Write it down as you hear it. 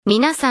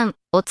皆さん、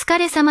お疲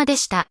れ様で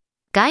した。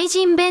外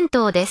人弁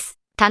当です。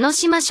楽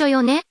しましょ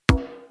よね。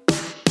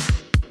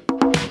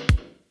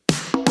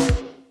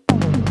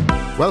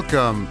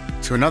Welcome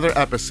to another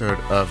episode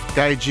of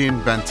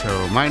Gaijin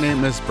Bento. My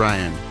name is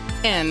Brian.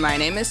 And my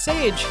name is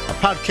Sage. A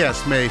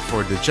podcast made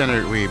for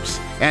degenerate weebs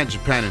and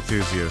Japan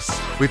enthusiasts.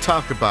 We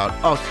talk about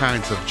all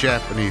kinds of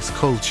Japanese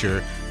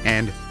culture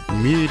and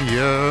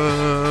media.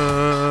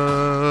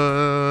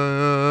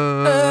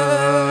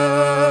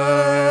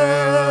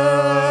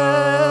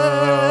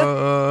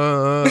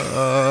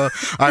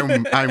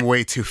 I'm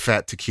way too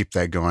fat to keep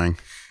that going.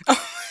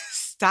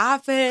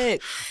 Stop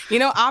it. You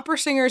know, opera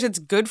singers, it's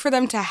good for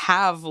them to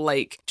have,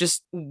 like,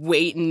 just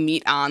weight and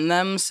meat on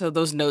them so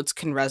those notes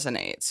can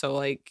resonate. So,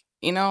 like,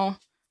 you know,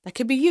 that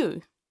could be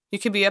you. You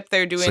could be up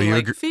there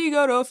doing,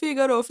 Figaro,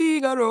 Figaro,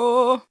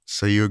 Figaro.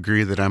 So you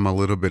agree that I'm a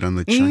little bit on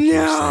the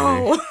chunkier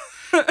side?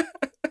 No.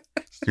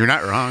 You're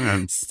not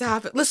wrong.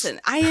 Stop it. Listen,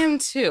 I am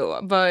too,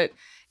 but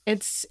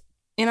it's,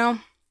 you know,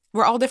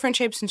 we're all different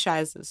shapes and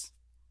sizes.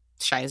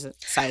 Sizes.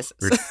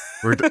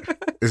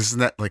 Isn't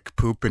that like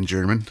poop in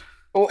German?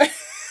 Oh.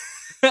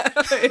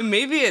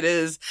 Maybe it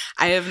is.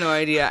 I have no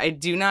idea. I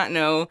do not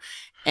know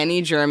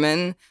any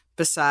German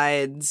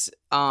besides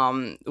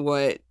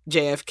what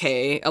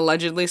JFK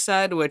allegedly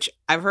said, which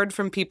I've heard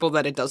from people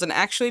that it doesn't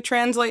actually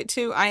translate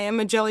to "I am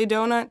a jelly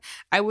donut."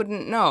 I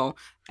wouldn't know.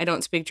 I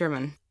don't speak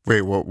German.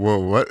 Wait, what?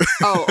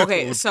 Oh,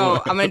 okay.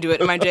 So I'm going to do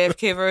it in my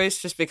JFK voice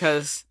just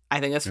because I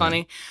think it's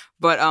funny.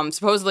 But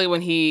supposedly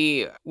when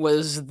he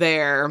was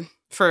there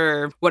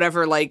for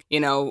whatever, like, you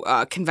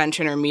know,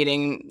 convention or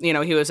meeting, you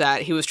know, he was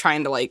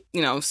trying to, like,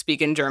 you know,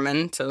 speak in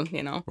German to,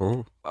 you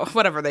know,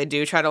 whatever they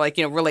do, try to, like,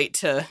 you know, relate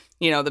to,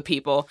 you know, the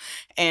people.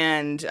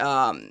 And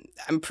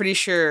I'm pretty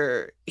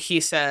sure he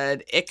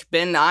said, "Ich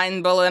bin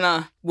ein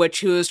Berliner," which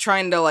he was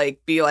trying to, like,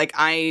 be like,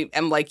 I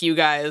am like you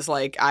guys,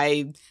 like,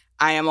 I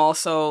am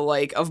also,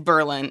 like, of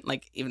Berlin,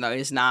 like, even though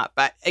he's not.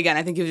 But again,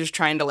 I think he was just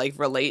trying to, like,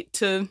 relate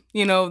to,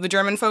 you know, the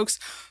German folks.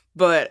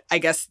 But I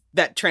guess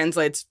that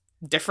translates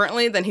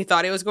differently than he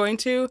thought he was going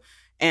to.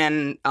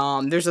 And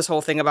there's this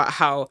whole thing about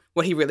how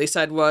what he really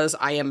said was,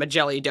 "I am a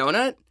jelly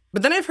donut."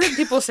 But then I've heard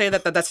people say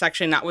that that's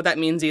actually not what that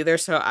means either.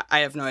 So I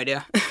have no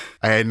idea.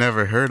 I had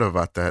never heard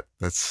about that.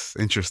 That's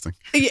interesting.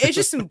 It's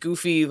just some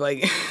goofy,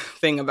 like,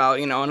 thing about,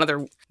 you know,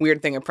 another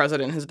weird thing a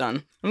president has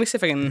done. Let me see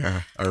if I can.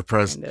 Yeah, our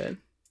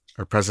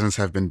presidents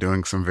have been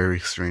doing some very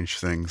strange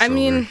things. I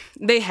mean,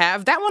 they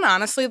have. That one,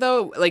 honestly,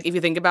 though, like, if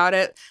you think about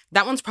it,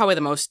 that one's probably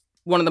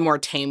one of the more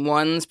tame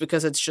ones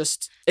because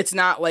it's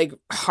not, like,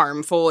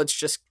 harmful. It's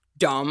just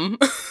dumb.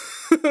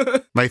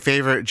 My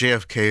favorite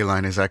JFK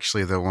line is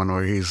actually the one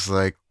where he's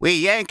like, "We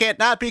yank it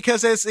not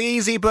because it's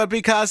easy, but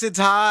because it's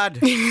hard."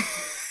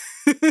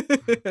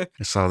 I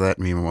saw that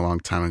meme a long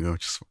time ago.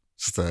 It's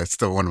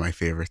still one of my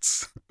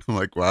favorites. I'm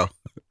like, wow.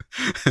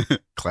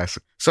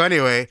 Classic. So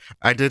anyway,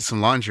 I did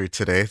some laundry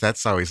today.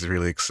 That's always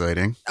really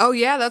exciting. Oh,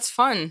 yeah, that's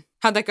fun.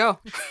 How'd that go?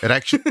 It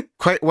actually,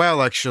 quite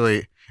well,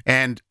 actually.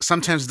 And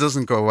sometimes it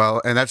doesn't go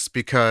well. And that's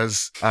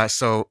because,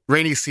 so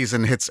rainy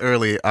season hits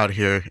early out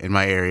here in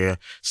my area.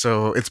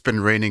 So it's been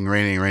raining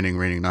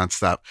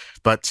nonstop.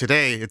 But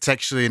today it's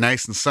actually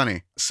nice and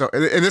sunny. So,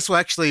 and this will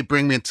actually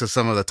bring me into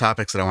some of the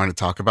topics that I want to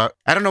talk about.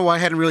 I don't know why I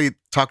hadn't really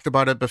talked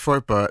about it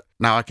before, but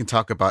now I can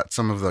talk about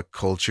some of the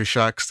culture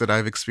shocks that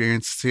I've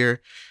experienced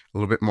here a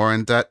little bit more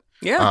in depth.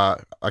 Yeah.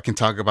 I can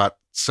talk about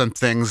some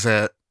things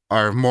that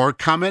are more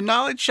common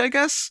knowledge, I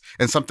guess,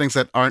 and some things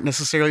that aren't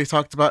necessarily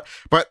talked about.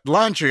 But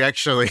laundry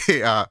actually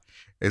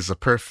is a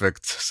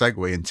perfect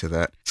segue into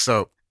that.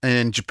 So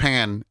in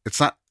Japan, it's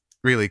not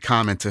really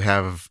common to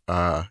have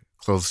a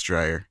clothes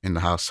dryer in the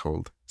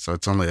household. So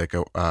it's only like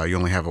you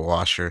only have a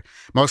washer.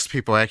 Most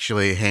people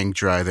actually hang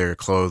dry their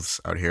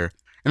clothes out here.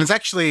 And it's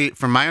actually,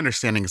 from my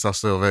understanding, it's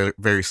also very,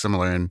 very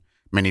similar in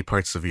many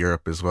parts of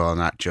Europe as well,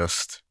 not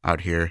just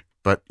out here.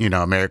 But, you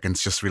know,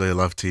 Americans just really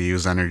love to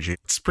use energy.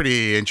 It's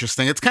pretty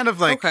interesting. It's kind of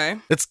like, okay.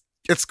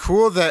 It's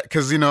cool that,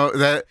 because, you know,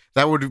 that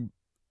would,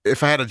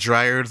 if I had a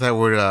dryer, that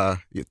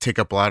would take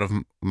up a lot of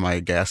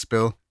my gas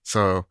bill.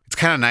 So it's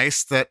kind of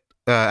nice that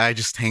I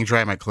just hang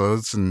dry my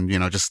clothes and, you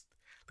know, just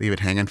leave it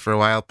hanging for a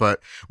while.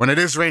 But when it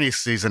is rainy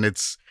season,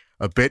 it's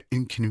a bit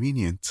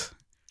inconvenient.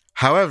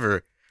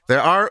 However, there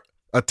are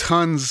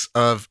tons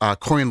of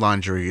coin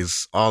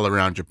laundries all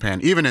around Japan.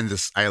 Even in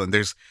this island,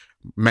 there's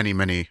many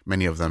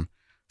of them.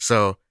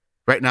 So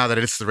right now that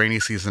it's the rainy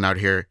season out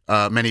here,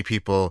 many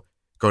people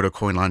go to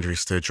coin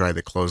laundries to dry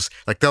their clothes.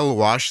 Like, they'll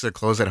wash their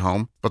clothes at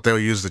home, but they'll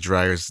use the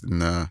dryers in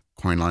the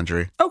coin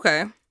laundry.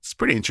 Okay. It's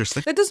pretty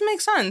interesting. That does make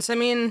sense. I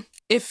mean,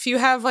 if you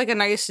have, like, a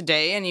nice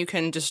day and you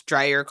can just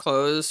dry your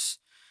clothes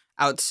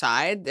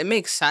outside, it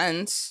makes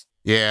sense.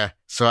 Yeah.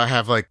 So I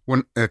have, like,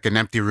 an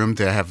empty room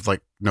that I have,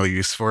 like, no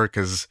use for,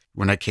 because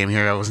when I came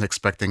here, I wasn't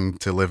expecting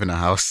to live in a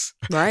house.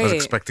 Right. I was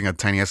expecting a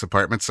tiny ass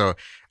apartment. So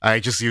I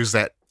just use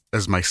that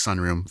as my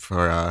sunroom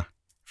for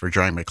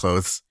drying my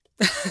clothes.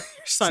 Your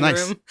sunroom.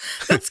 Nice.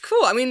 That's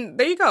cool. I mean,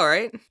 there you go,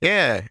 right?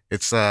 Yeah,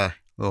 it's a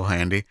a little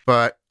handy.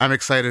 But I'm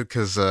excited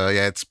because,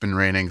 it's been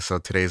raining, so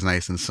today's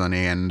nice and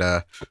sunny, and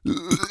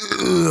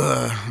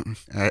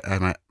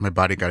my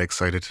body got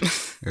excited.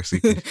 As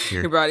you can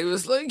hear. Your body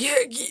was like,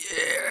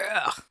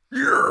 yeah.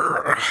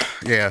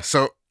 Yeah,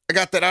 so I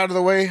got that out of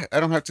the way. I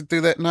don't have to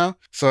do that now.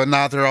 So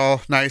now they're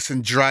all nice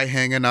and dry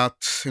hanging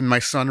out in my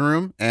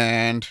sunroom,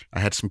 and I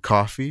had some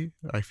coffee.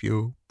 I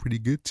feel pretty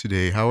good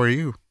today. How are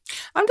you?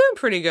 I'm doing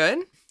pretty good.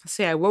 Let's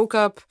see, I woke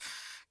up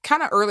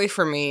kind of early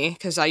for me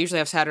because I usually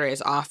have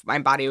Saturdays off. My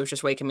body was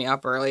just waking me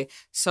up early.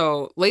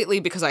 So lately,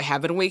 because I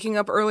have been waking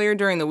up earlier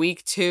during the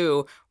week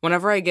too,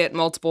 whenever I get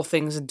multiple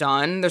things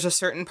done, there's a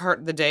certain part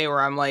of the day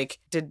where I'm like,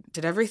 did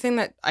everything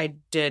that I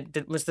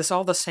did, was this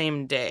all the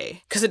same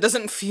day? Because it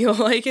doesn't feel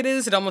like it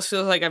is. It almost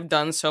feels like I've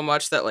done so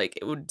much that like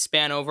it would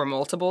span over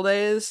multiple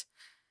days.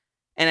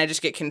 And I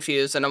just get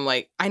confused and I'm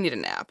like, I need a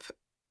nap.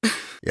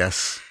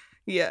 Yes.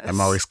 Yes. I'm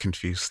always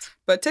confused.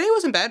 But today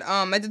wasn't bad.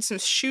 I did some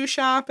shoe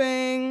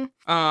shopping.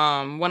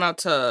 Went out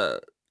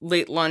to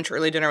late lunch,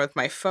 early dinner with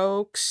my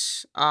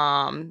folks.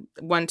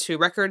 Went to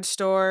record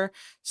store.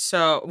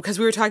 So because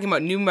we were talking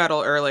about new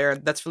metal earlier,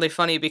 that's really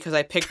funny because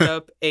I picked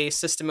up a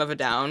System of a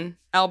Down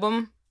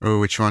album.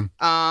 Oh, which one?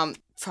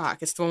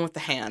 It's the one with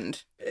the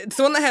hand. It's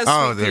the one that has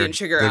Sweet Pea and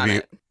Sugar on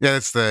it. Yeah,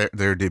 it's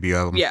their debut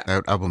album. Yeah.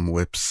 That album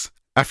whips.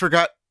 I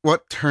forgot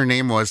what her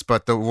name was,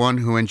 but the one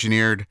who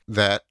engineered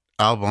that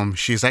album,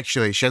 she has a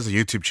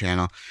YouTube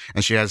channel,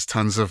 and she has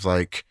tons of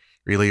like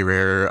really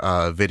rare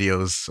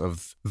videos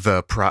of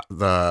the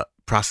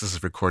process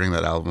of recording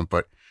that album.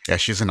 But yeah,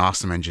 she's an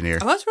awesome engineer.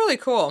 Oh, that's really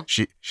cool.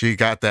 She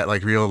got that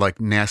like real like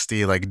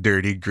nasty like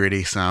dirty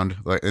gritty sound,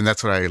 like, and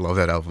that's what I love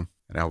that album.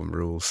 That album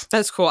rules.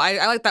 That's cool.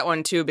 I like that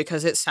one too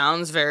because it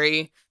sounds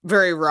very,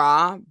 very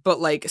raw,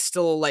 but like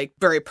still like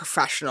very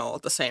professional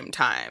at the same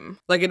time.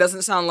 Like it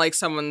doesn't sound like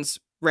someone's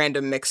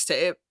random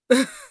mixtape.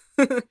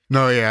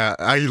 No, yeah,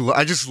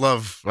 I just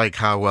love like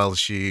how well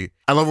I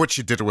love what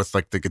she did with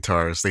like the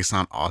guitars. They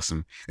sound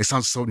awesome. They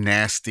sound so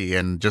nasty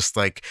and just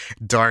like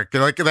dark.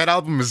 Like that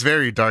album is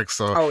very dark,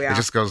 so it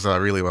just goes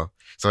really well.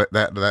 So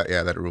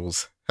that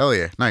rules. Hell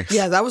yeah, nice.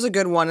 Yeah, that was a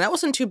good one. That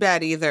wasn't too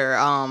bad either.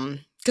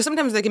 Because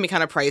sometimes they can be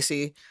kind of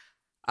pricey.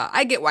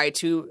 I get why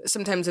too.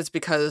 Sometimes it's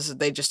because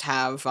they just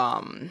have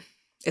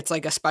it's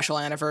like a special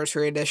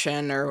anniversary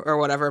edition or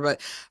whatever,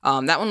 but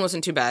that one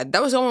wasn't too bad.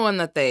 That was the only one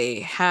that they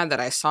had that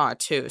I saw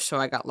too, so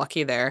I got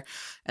lucky there.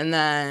 And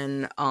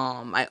then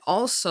I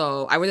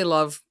really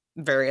love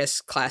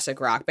various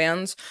classic rock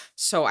bands,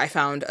 so I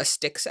found a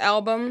Styx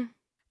album,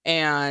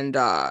 and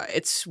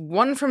it's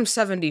one from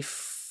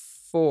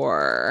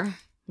 '74.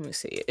 Let me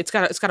see. It's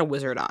got a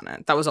wizard on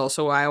it. That was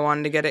also why I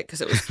wanted to get it, because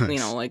it was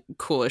like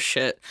cool as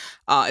shit.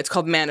 It's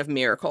called Man of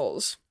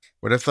Miracles.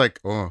 What if I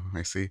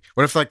see.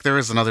 What if like there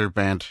was another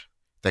band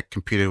that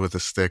competed with the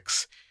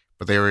Styx,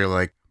 but they were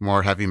like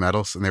more heavy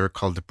metals and they were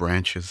called the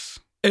Branches?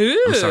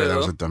 Ooh. I'm sorry, that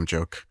was a dumb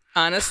joke.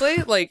 Honestly,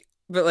 but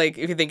if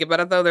you think about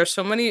it though, there's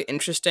so many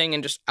interesting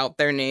and just out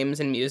there names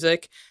in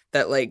music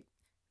that like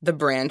the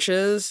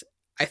Branches,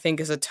 I think,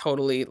 is a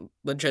totally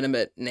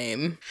legitimate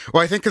name.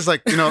 Well, I think because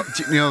like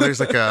there's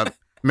like a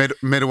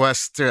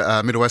Midwest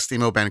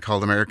emo band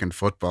called American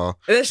Football.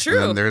 That's true.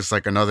 And then there's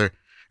like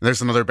There's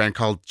another band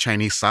called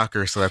Chinese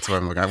Soccer, so that's what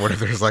I'm looking at. What if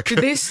there's like... Did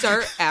they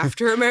start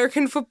after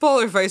American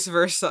football or vice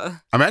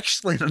versa? I'm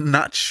actually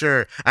not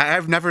sure.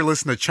 I've never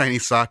listened to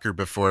Chinese Soccer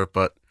before,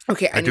 but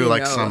okay, I do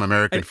like some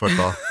American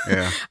football.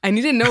 Yeah. I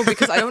need to know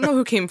because I don't know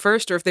who came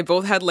first or if they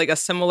both had like a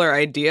similar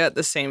idea at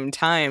the same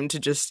time to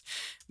just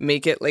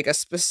make it like a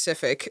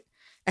specific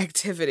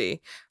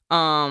activity.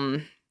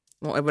 Well,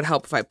 it would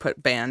help if I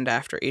put band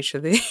after each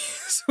of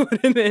these,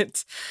 wouldn't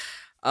it?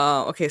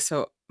 Okay,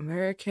 so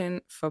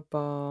American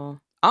football...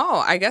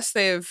 Oh, I guess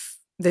they've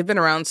been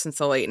around since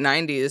the late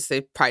 90s. They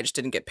probably just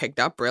didn't get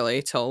picked up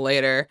really till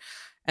later.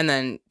 And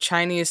then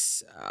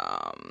Chinese,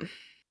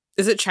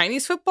 is it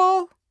Chinese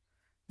football?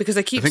 Because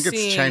I think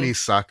it's Chinese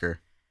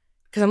soccer.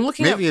 Because I'm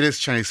looking Maybe it is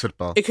Chinese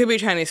football. It could be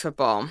Chinese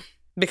football.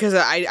 Because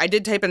I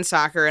did type in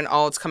soccer and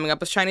all it's coming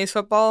up is Chinese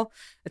football.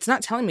 It's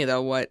not telling me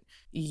though what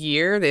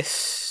year they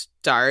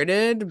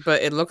started,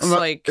 but it looks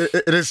like...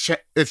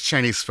 It's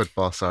Chinese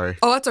football, sorry.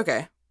 Oh, that's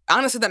okay.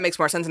 Honestly, that makes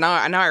more sense. Now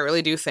I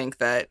really do think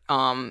that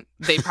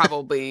they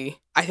probably...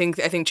 I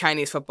think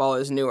Chinese football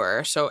is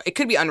newer, so it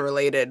could be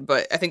unrelated,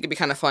 but I think it'd be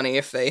kind of funny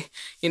if they,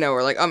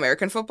 were like,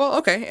 American football?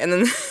 Okay, and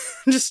then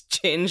just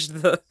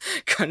changed the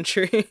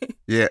country.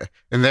 Yeah,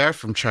 and they're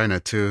from China,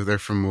 too. They're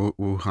from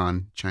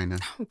Wuhan, China.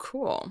 Oh,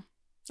 cool.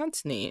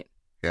 That's neat.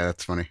 Yeah,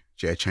 that's funny.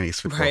 Yeah,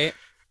 Chinese football. Right.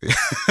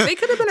 They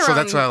could have been around... So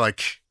that's why I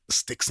like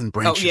Sticks and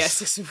Branches. Oh, yes.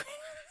 Sticks and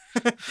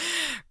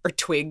or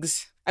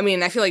Twigs. I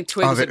mean, I feel like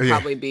Twigs would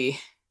probably be...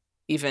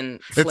 even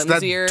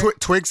flimsier.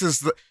 Twigs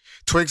is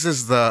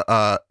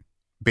the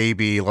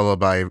Baby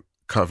Lullaby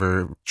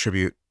cover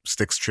tribute,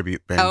 Styx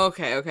tribute band. Oh,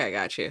 okay, I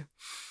got you.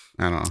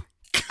 I don't know.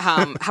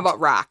 How about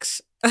Rocks?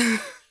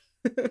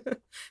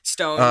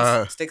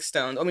 Stones, Styx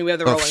Stones. I mean, we have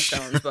the Rolling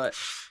Stones, but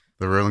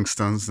the Rolling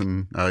Stones,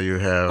 and you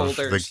have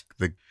Boulders.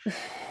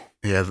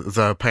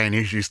 the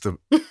Pioneers used to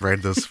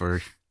ride those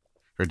for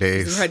for You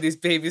days. had these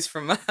babies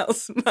for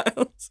miles and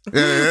miles.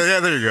 Yeah,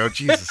 there you go.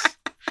 Jesus.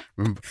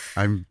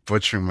 I'm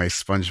butchering my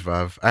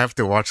SpongeBob. I have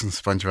to watch some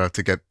SpongeBob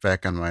to get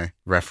back on my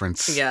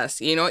reference.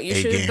 Yes. You know what you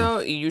should game. though?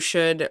 You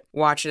should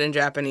watch it in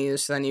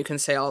Japanese, so then you can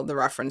say all the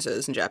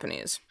references in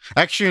Japanese.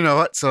 Actually, you know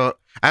what? So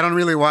I don't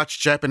really watch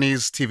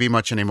Japanese TV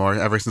much anymore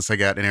ever since I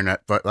got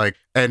internet. But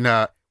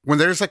when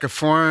there's like a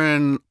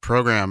foreign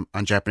program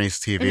on Japanese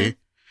TV,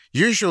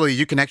 usually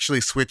you can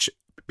actually switch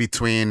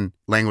between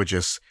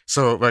languages.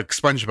 So like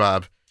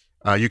SpongeBob,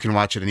 you can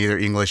watch it in either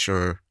English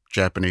or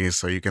Japanese,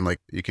 so you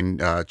can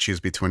choose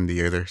between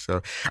the other.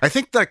 So I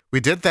think like we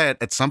did that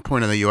at some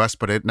point in the US,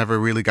 but it never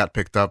really got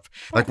picked up.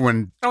 Like I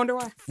wonder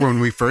why. when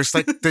we first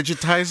like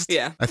digitized.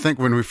 Yeah. I think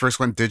when we first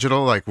went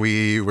digital, like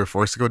we were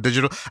forced to go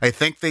digital. I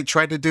think they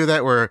tried to do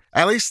that where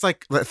at least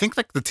like I think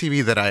like the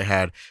TV that I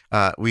had,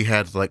 we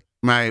had like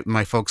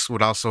my folks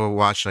would also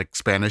watch like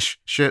Spanish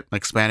shit,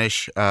 like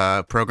Spanish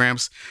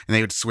programs, and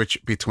they would switch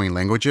between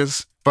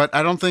languages. But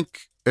I don't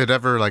think it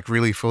ever like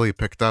really fully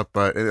picked up,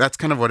 but that's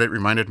kind of what it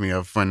reminded me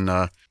of when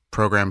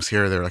programs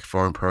here, they're like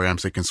foreign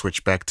programs, they can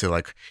switch back to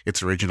like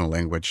its original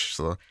language.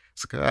 So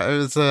it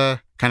was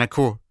kind of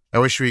cool. I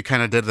wish we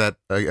kind of did that.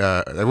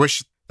 I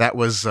wish that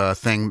was a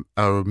thing,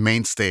 a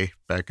mainstay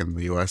back in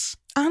the US.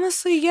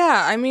 Honestly,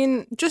 yeah. I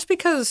mean, just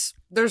because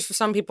there's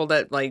some people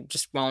that like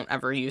just won't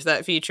ever use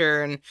that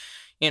feature and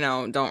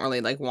don't really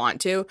like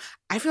want to.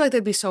 I feel like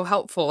that'd be so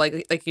helpful.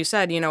 Like you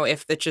said,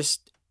 if it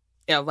just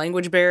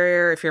language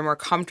barrier, if you're more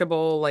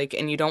comfortable, like,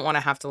 and you don't want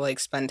to have to like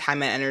spend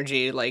time and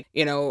energy, like,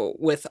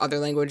 with other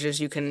languages,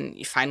 you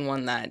find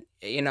one that,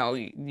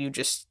 you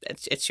just,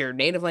 it's your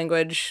native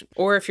language.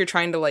 Or if you're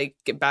trying to like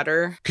get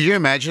better. Could you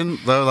imagine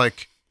though,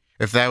 like,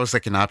 if that was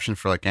like an option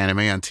for like anime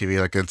on TV,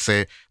 like let's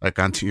say like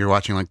you're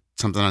watching like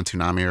something on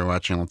Toonami or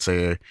watching, let's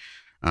say,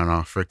 I don't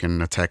know,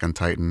 freaking Attack on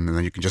Titan, and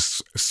then you can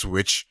just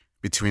switch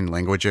between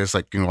languages,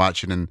 like you can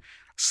watch it in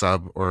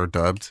sub or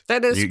dubbed.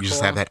 That is you cool.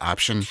 just have that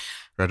option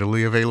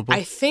readily available.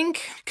 I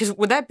think, because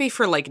would that be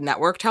for like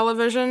network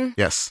television?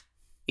 Yes.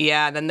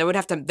 Yeah, then they would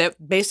have to,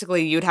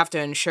 basically you'd have to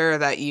ensure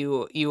that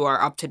you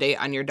are up to date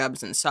on your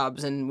dubs and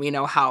subs, and we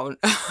know how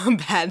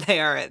bad they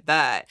are at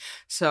that.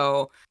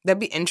 So that'd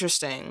be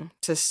interesting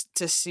to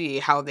see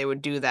how they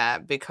would do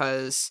that,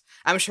 because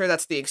I'm sure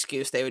that's the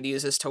excuse they would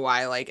use as to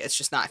why like it's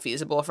just not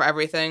feasible for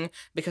everything,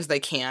 because they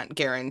can't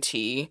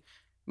guarantee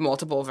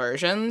multiple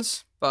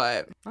versions.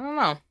 But I don't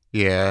know.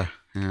 Yeah,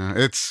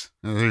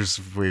 there's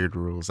weird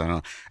rules. I don't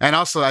know. And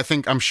also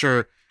I'm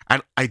sure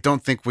I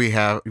don't think we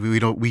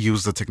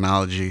use the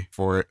technology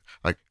for it.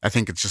 Like I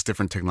think it's just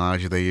different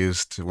technology they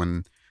used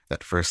when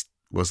that first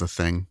was a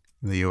thing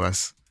in the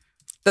US.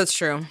 That's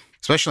true.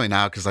 Especially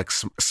now, because like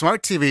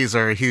smart TVs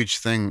are a huge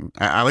thing.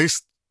 At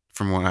least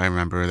from what I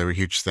remember, they were a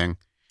huge thing.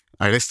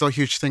 Are they still a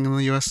huge thing in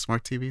the US,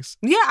 smart TVs?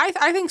 Yeah,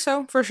 I think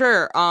so, for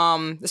sure.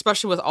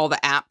 Especially with all the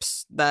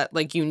apps that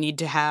like you need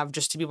to have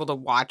just to be able to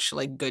watch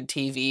like good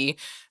TV.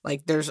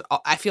 Like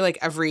I feel like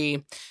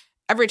every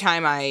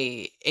time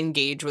I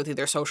engage with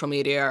either social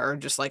media or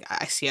just like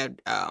I see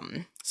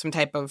some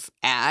type of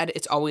ad,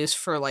 it's always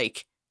for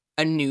like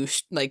a new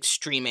like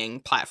streaming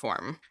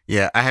platform.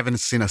 Yeah, I haven't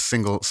seen a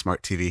single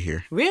smart TV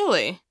here.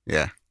 Really?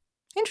 Yeah.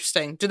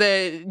 Interesting.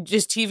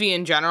 Just TV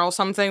in general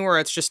something where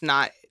it's just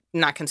not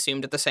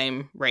consumed at the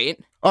same rate?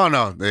 Oh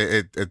no,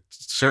 it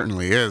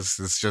certainly is.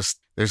 It's just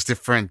there's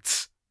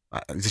different.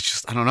 It's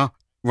just I don't know.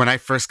 When I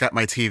first got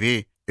my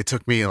TV, it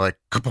took me like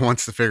a couple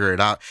months to figure it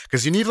out,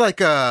 because you need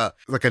like an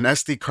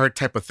SD card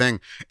type of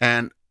thing,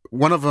 and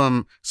one of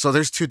them. So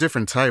there's two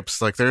different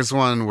types. Like there's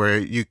one where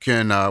you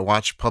can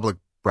watch public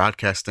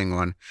broadcasting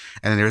one,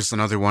 and then there's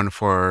another one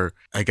for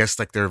I guess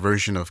like their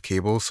version of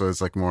cable. So it's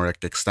like more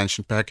like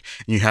extension pack,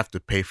 and you have to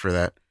pay for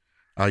that.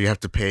 You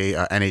have to pay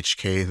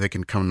NHK. They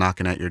can come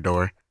knocking at your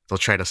door. They'll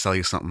try to sell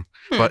you something.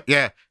 But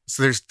yeah,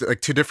 so there's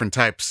like two different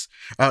types.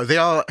 They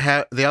all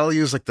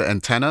use like the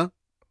antenna.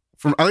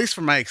 At least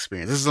from my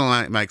experience. This is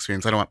only my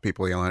experience. I don't want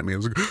people yelling at me. I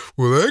was like,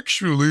 well,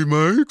 actually,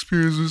 my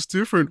experience is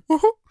different.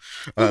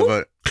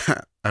 But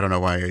I don't know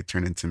why I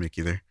turned into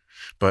Mickey there.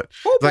 But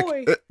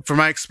from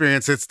my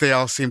experience, they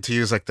all seem to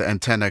use like the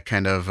antenna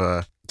kind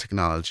of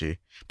technology.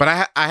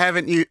 But I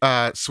haven't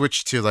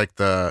switched to like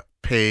the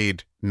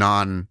paid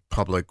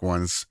non-public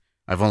ones.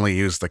 I've only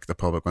used like the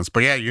public ones.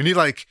 But yeah, you need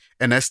like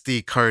an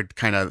SD card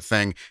kind of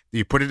thing.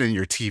 You put it in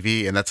your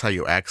TV, and that's how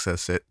you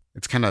access it.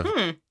 It's kind of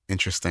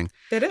interesting.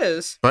 It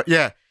is. But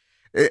yeah,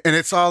 and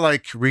it's all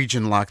like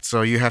region locked.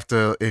 So you have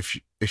to, if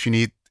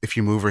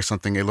you move or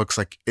something,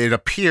 it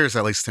appears,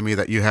 at least to me,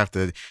 that you have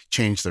to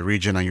change the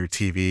region on your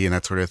TV and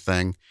that sort of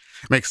thing.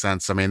 Makes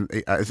sense. I mean,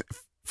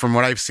 from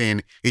what I've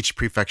seen, each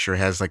prefecture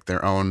has like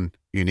their own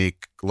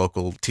unique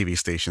local TV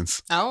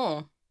stations.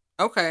 Oh,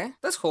 okay.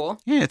 That's cool.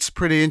 Yeah, it's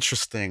pretty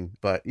interesting.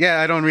 But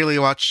yeah, I don't really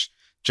watch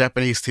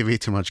Japanese TV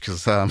too much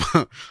because I'm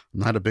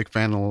not a big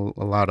fan of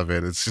a lot of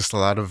it. It's just a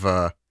lot of,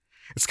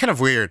 it's kind of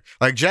weird.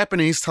 Like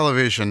Japanese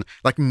television,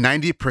 like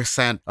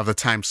 90% of the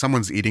time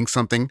someone's eating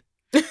something.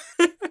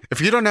 If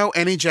you don't know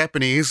any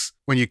Japanese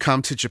when you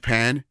come to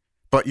Japan,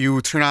 but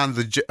you turn on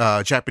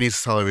the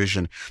Japanese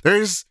television,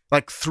 there's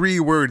like 3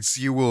 words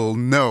you will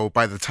know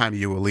by the time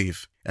you will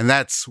leave. And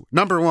that's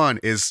number 1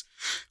 is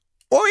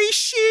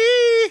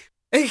oishii,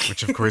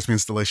 which of course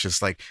means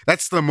delicious. Like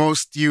that's the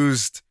most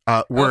used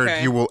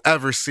word you will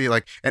ever see.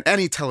 Like at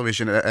any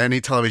television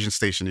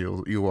station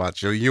you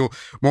watch, you'll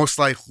most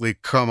likely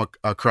come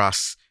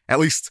across at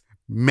least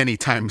many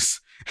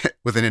times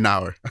within an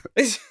hour.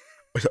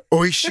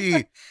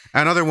 Oishii.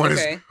 Another one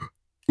is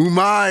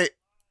umai,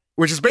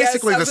 which is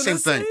basically the same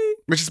thing.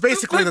 Which is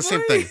basically the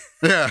same thing.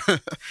 Yeah.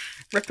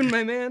 Ripping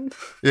my man.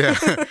 Yeah.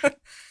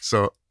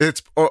 So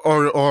it's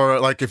or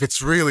like if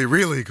it's really,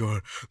 really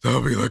good,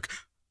 they'll be like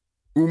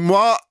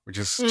uma, which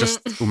is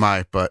just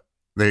umai, but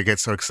they get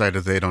so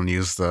excited they don't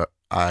use the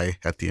I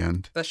at the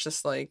end. That's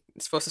just like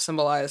it's supposed to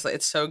symbolize like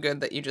it's so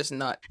good that you just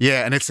nut.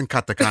 Yeah, and it's in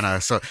katakana.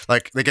 So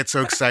like they get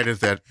so excited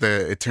that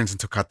it turns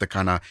into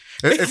katakana.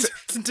 It's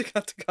into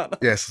katakana.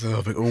 Yes, so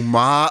they'll be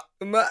uma.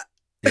 Uma.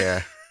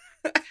 Yeah.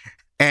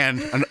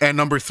 And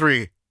number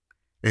 3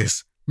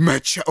 is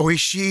mecha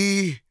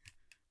oishii,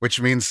 which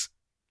means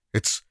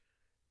it's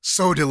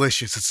so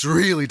delicious. It's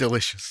really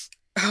delicious.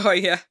 Oh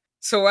yeah.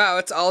 So wow,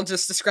 it's all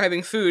just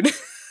describing food.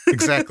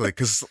 Exactly,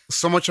 because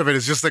so much of it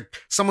is just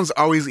like someone's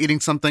always eating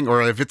something,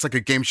 or if it's like a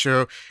game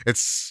show,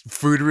 it's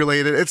food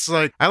related. It's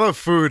like I love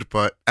food,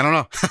 but I don't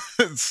know.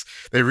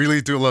 They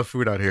really do love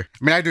food out here.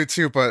 I mean, I do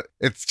too, but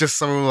it's just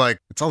so like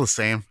it's all the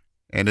same,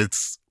 and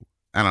it's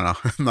I don't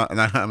know.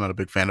 I'm not a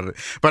big fan of it,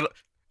 but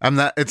I'm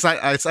not. It's not.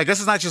 I guess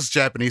it's not just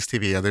Japanese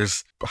TV. Yeah,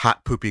 there's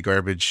hot poopy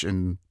garbage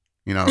in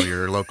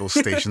your local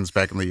stations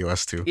back in the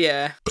U.S. too.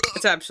 Yeah,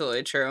 it's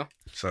absolutely true.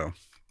 So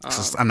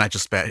I'm not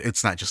just bad.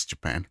 It's not just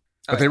Japan.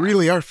 But they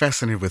really are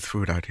fascinated with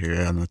food out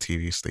here on the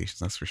TV stations,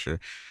 that's for sure.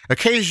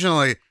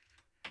 Occasionally,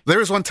 there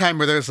was one time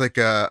where there was like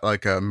a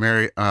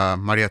Maria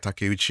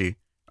Takeuchi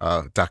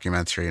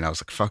documentary, and I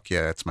was like, "Fuck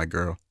yeah, that's my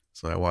girl."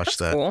 So I watched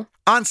that. Cool.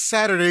 On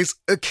Saturdays,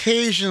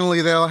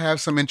 occasionally they'll have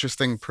some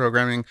interesting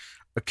programming.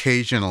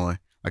 Occasionally,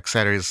 like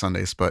Saturdays and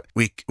Sundays, but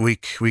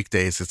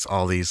weekdays, it's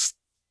all these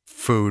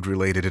food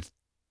related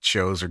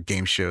shows or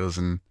game shows,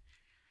 and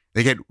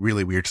they get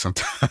really weird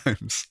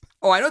sometimes.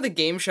 Oh, I know the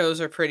game shows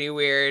are pretty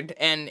weird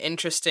and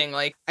interesting.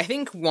 Like, I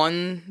think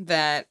one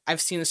that I've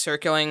seen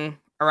circling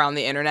around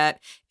the internet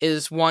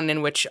is one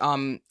in which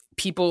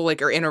people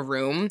like are in a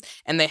room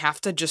and they have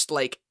to just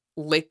like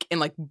lick and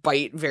like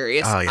bite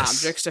various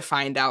objects to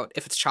find out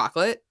if it's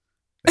chocolate.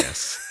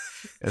 Yes.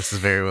 This is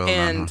very well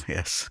known.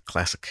 Yes,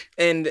 classic.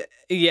 And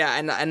yeah,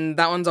 and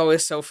that one's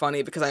always so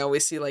funny because I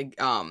always see like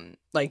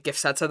gift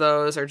sets of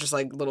those or just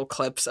like little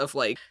clips of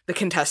like the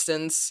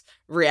contestants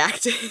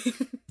reacting.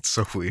 It's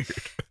so weird.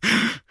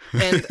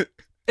 And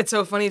it's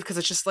so funny because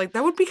it's just like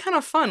that would be kind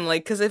of fun.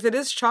 Like, because if it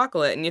is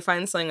chocolate and you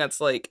find something that's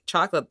like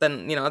chocolate,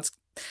 then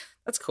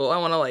that's cool. I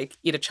want to like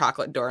eat a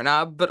chocolate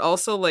doorknob, but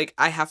also like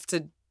I have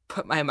to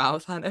put my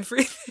mouth on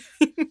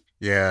everything.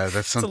 Yeah,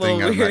 that's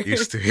something I'm not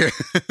used to here.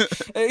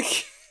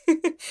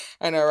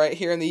 I know, right?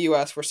 Here in the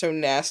U.S., we're so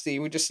nasty.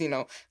 We just,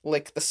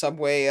 lick the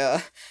subway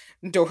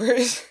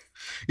doors.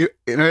 It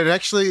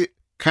actually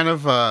kind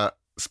of,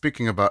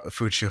 speaking about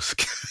food shows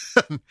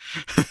again,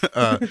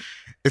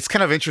 it's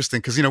kind of interesting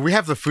because, we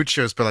have the food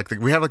shows, but like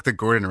we have like the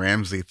Gordon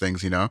Ramsay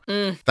things,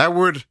 That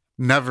would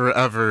never,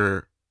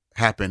 ever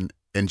happen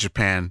in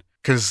Japan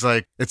because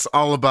like it's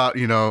all about,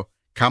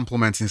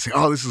 compliments and say,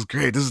 "Oh, this is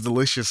great, this is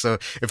delicious." So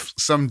if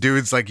some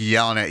dude's like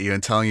yelling at you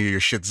and telling you your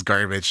shit's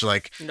garbage,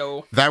 like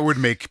no, that would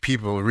make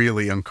people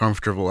really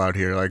uncomfortable out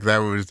here. Like that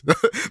would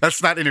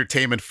that's not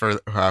entertainment for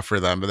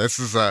them. But this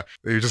is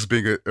you're just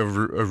being a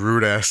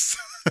rude ass.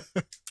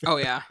 Oh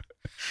yeah.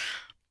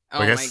 Oh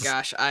my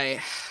gosh,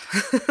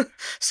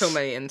 so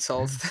many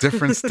insults.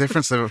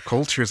 difference of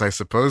cultures, I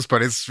suppose,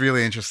 but it's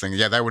really interesting.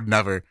 Yeah, that would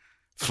never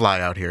fly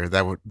out here.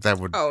 That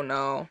would. Oh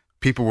no.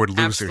 People would lose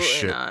Absolutely their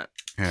shit. Not.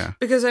 Yeah.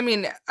 Because, I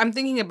mean, I'm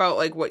thinking about,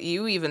 like, what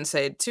you even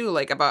said, too,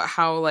 like, about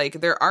how,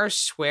 like, there are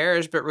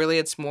swears, but really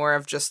it's more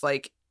of just,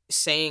 like,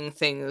 saying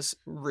things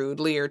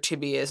rudely or to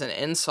be as an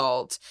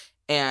insult,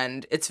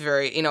 and it's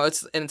very,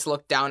 it's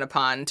looked down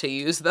upon to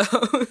use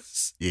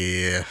those.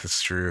 Yeah,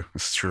 it's true.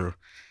 It's true.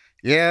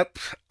 Yep.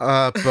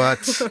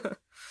 But,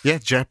 yeah,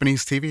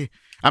 Japanese TV.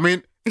 I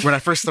mean, when I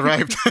first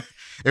arrived...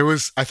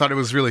 I thought it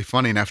was really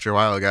funny, and after a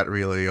while, it got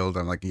really old.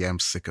 I'm like, yeah, I'm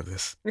sick of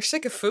this. You're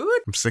sick of food?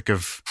 I'm sick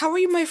of. How are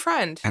you, my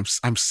friend?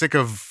 I'm sick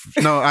of.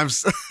 No, I'm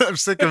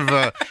sick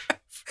of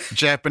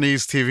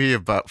Japanese TV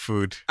about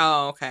food.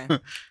 Oh, okay.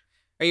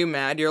 Are you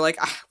mad? You're like,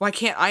 why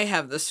can't I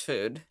have this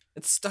food?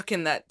 It's stuck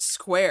in that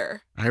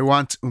square. I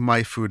want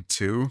umai food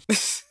too.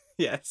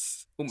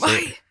 Yes,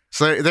 umai.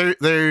 So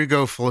there you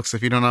go, folks.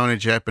 If you don't know any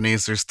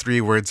Japanese, there's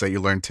 3 words that you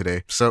learned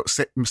today. So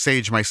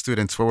Sage, my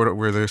students, what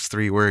were those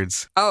 3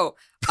 words? Oh,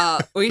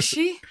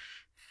 oishi.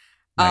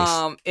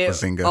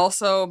 Nice.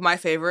 Also my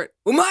favorite,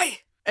 umai.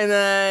 And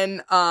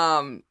then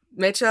mecha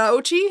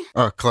ochi.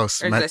 Oh,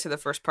 close. Or did I say the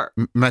first part?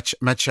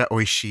 Mecha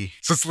oishi.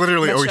 So it's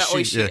literally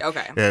oishi. Yeah.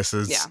 Okay. Yeah.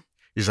 So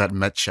use that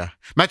mecha.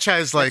 Mecha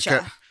is like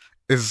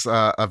is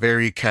a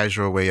very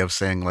casual way of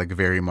saying like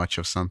very much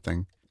of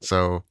something.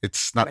 So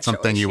it's not Macho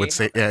something you would ishi.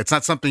 say. Yeah, it's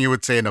not something you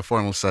would say in a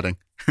formal setting.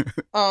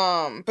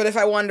 But if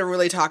I wanted to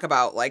really talk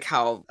about like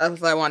how,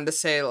 if I wanted to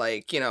say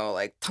like,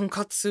 like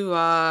tonkatsu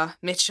wa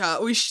mecha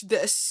oishi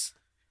desu.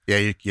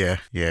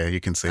 Yeah,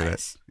 you can say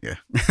Nice. that.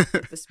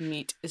 Yeah. This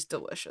meat is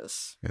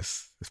delicious.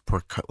 Yes, this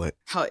pork cutlet.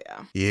 Hell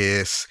yeah.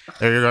 Yes.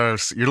 There you go.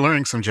 You're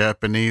learning some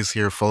Japanese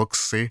here, folks.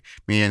 See,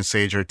 me and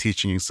Sage are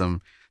teaching you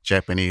some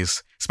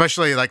Japanese,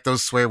 especially like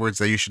those swear words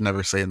that you should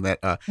never say in that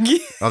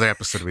other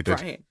episode we did.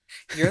 Brian,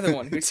 you're the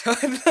one who taught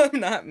them,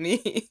 not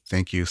me.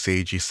 Thank you,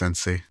 Seiji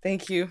Sensei.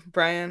 Thank you,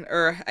 Brian.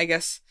 Or I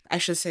guess I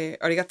should say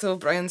arigato,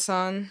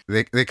 Brian-san.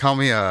 They call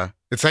me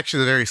it's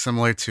actually very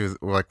similar to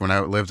like when I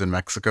lived in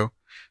Mexico.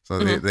 So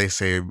they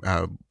say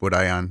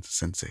Burayan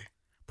Sensei.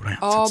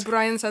 Oh,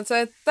 Brian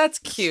Sensei. That's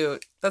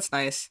cute. That's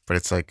nice. But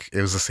it's like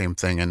it was the same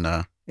thing in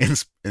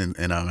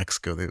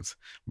Mexico. It was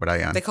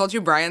Burayan. They called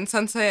you Brian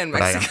Sensei in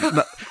Mexico.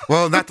 No,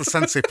 well, not the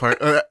sensei part.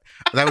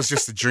 That was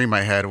just a dream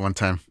I had one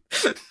time.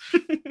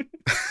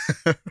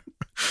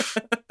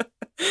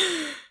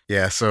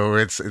 Yeah, so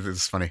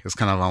it's funny. It's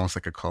kind of almost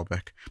like a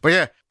callback. But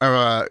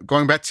yeah,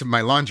 going back to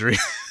my laundry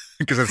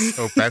because it's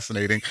so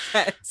fascinating.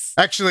 Yes.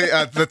 Actually,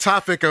 the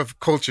topic of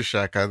culture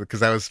shock, because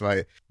that was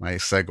my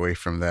segue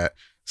from that.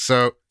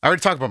 So I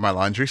already talked about my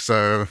laundry,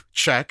 so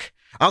check.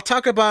 I'll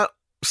talk about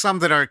some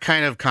that are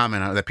kind of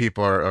common that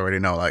people already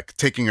know, like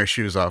taking your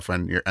shoes off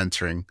when you're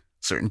entering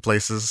certain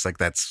places. Like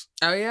that's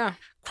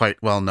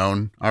quite well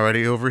known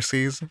already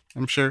overseas,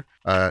 I'm sure.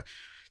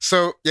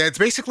 So yeah, it's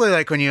basically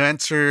like when you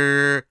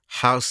enter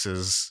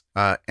houses,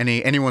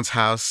 anyone's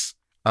house,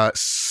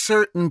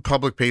 certain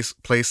public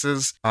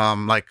places,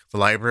 like the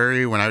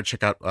library. When I would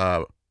check out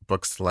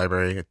books at the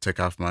library, I'd take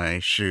off my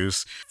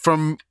shoes.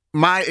 From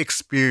my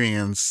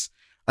experience,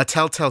 a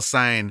telltale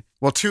sign.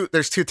 Well,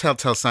 there's two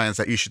telltale signs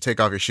that you should take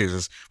off your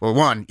shoes. Well,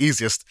 one,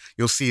 easiest,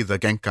 you'll see the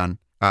genkan,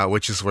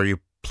 which is where you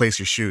place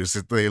your shoes.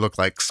 They look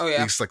like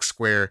these like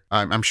square.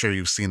 I'm sure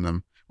you've seen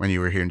them when you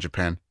were here in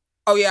Japan.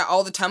 Oh yeah,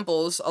 all the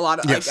temples. A lot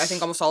of yes. I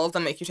think almost all of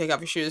them make you take off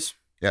your shoes.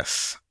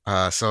 Yes.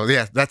 So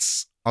yeah,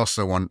 that's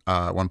also one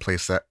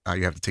place that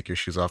you have to take your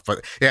shoes off.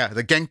 But yeah,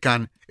 the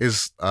genkan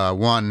is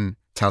one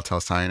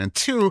telltale sign, and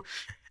two,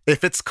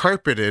 if it's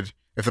carpeted.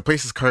 If the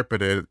place is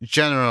carpeted,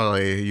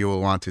 generally you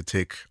will want to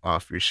take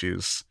off your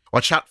shoes.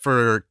 Watch out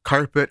for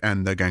carpet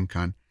and the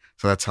genkan.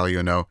 So that's how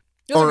you know.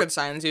 Those are good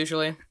signs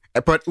usually.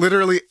 But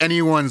literally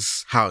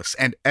anyone's house,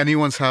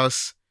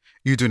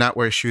 you do not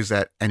wear shoes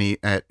at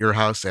your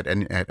house, at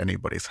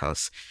anybody's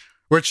house.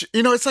 Which,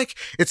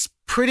 it's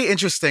pretty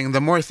interesting.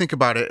 The more I think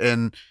about it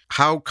and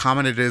how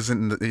common it is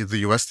in the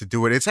US to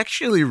do it, it's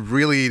actually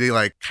really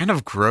like kind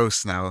of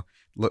gross now.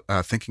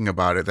 Thinking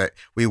about it, that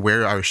we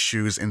wear our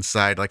shoes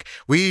inside, like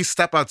we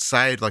step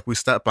outside, like we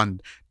step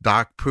on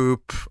dog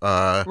poop,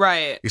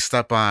 right? We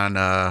step on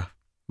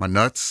my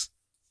nuts.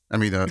 I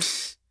mean,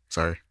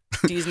 sorry,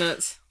 these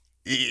nuts.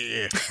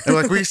 Yeah, and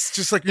like we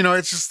just like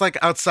it's just like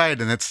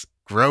outside and it's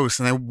gross,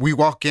 and then we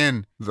walk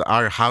in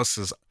our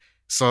houses.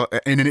 So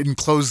in an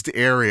enclosed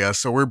area,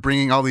 so we're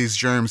bringing all these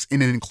germs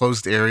in an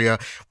enclosed area.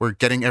 We're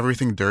getting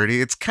everything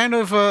dirty. It's kind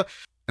of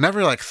I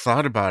never like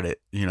thought about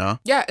it,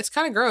 Yeah, it's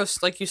kind of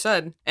gross, like you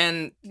said.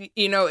 And,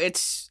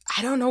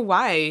 I don't know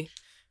why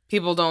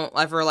people don't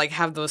ever like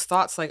have those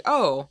thoughts like,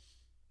 oh,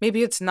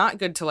 maybe it's not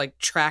good to like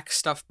track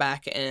stuff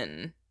back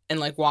in and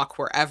like walk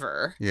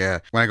wherever. Yeah.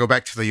 When I go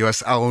back to the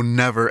US, I will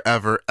never,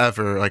 ever,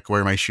 ever like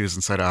wear my shoes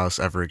inside a house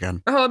ever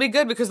again. Oh, that'll be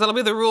good because that'll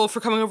be the rule for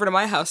coming over to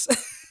my house.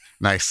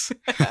 Nice.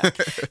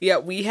 Yeah,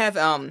 we have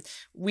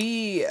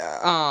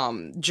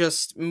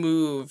just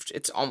moved.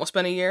 It's almost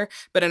been a year,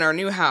 but in our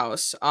new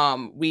house,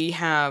 we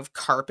have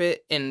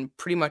carpet in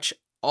pretty much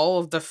all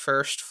of the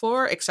first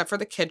floor except for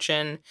the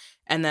kitchen,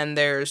 and then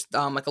there's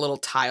like a little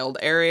tiled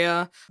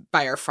area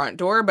by our front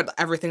door, but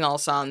everything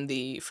else on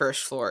the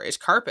first floor is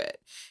carpet.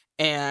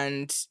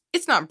 And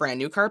it's not brand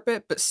new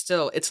carpet, but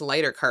still it's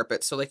lighter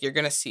carpet, so like you're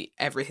going to see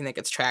everything that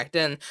gets tracked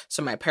in.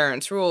 So my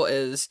parents' rule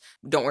is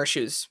don't wear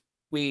shoes.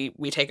 We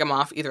take them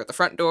off either at the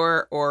front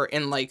door or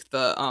in like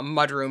the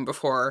mudroom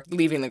before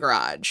leaving the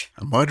garage.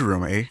 A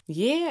mudroom, eh?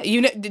 Yeah.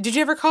 Did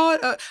you ever call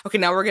it? Okay,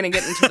 now we're going to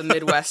get into the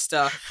Midwest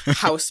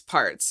house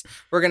parts.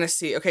 We're going to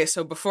see. Okay,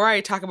 so before I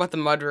talk about the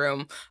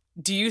mudroom,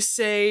 do you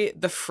say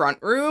the front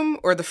room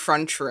or the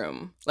front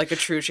room like a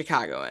true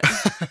Chicagoan?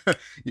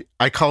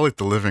 I call it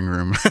the living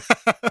room.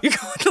 You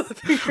call it the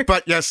living room?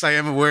 But yes, I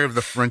am aware of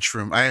the French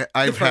room.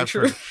 I've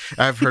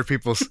heard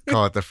people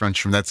call it the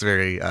French room. That's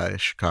very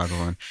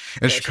Chicagoan.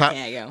 And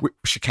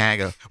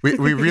Chicago.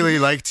 We really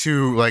like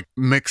to like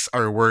mix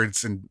our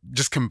words and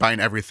just combine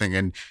everything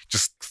and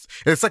just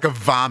it's like a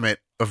vomit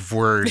of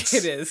words.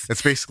 It is.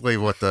 It's basically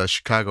what the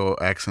Chicago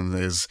accent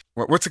is.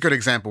 What's a good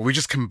example? We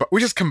just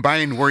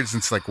combine words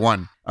into like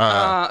one.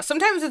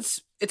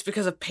 Sometimes it's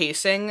because of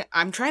pacing.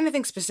 I'm trying to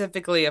think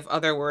specifically of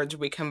other words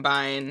we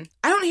combine.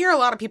 I don't hear a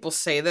lot of people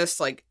say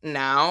this like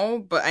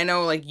now, but I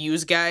know like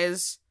use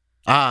guys.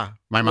 My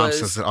mom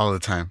says it all the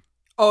time.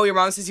 Oh, your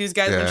mom says use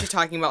guys when she's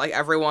talking about like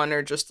everyone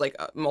or just like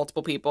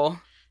multiple people.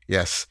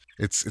 Yes,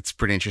 it's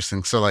pretty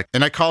interesting. So like,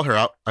 and I call her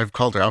out. I've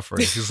called her out for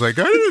it. She's like,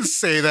 I didn't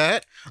say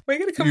that. Why are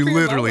you gonna come You for your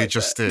mom literally like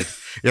just that?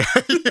 did. Yeah.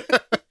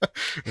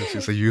 And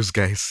she's like, use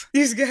guys.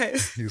 These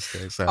guys. Use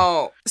guys.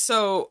 Oh,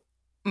 so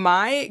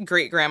my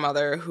great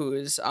grandmother,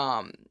 who's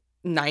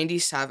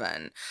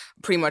 97,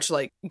 pretty much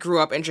like grew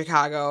up in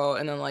Chicago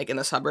and then like in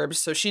the suburbs.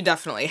 So she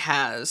definitely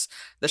has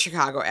the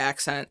Chicago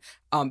accent.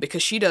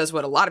 Because she does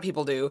what a lot of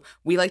people do.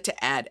 We like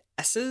to add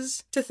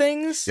S's to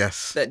things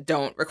Yes. that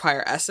don't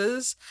require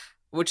S's,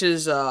 which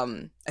is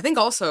I think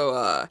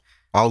also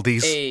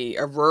Aldi's.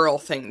 a rural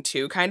thing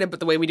too, kind of, but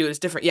the way we do it is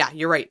different. Yeah,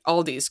 you're right.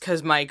 Aldi's,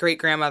 because my great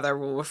grandmother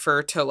will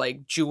refer to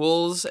like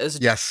jewels as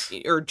Yes.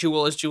 or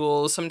jewel as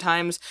jewels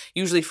sometimes.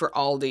 Usually for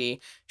Aldi,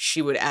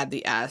 she would add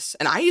the S,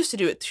 and I used to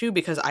do it too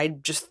because I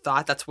just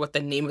thought that's what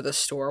the name of the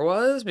store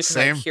was because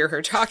I Same. hear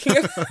her talking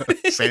about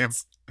it. Same.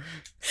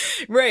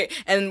 Right,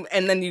 and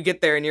then you get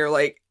there and you're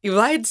like, you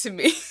lied to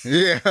me.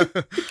 Yeah.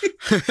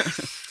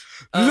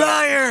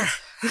 Liar.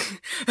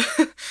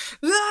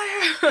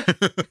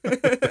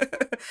 Liar.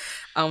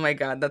 Oh my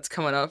god, that's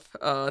coming up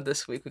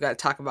this week. We got to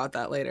talk about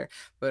that later.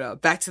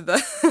 But back to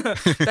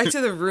the back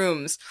to the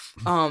rooms.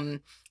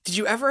 Did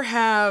you ever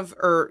have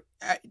or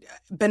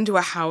been to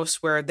a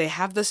house where they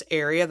have this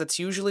area that's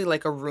usually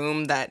like a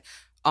room that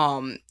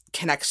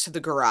connects to the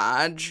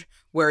garage,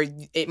 where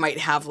it might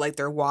have like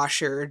their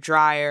washer,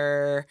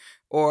 dryer,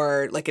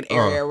 or like an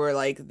area where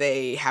like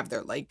they have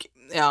their like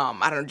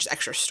I don't know, just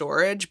extra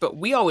storage, but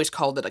we always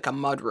called it like a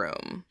mud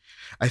room.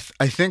 I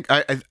think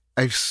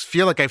I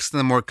feel like I've seen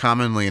them more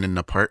commonly in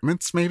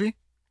apartments, maybe.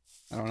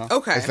 I don't know.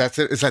 Okay. Is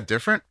that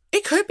different?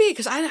 It could be,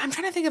 because I'm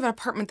trying to think of an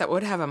apartment that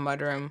would have a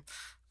mudroom.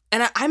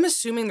 And I'm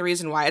assuming the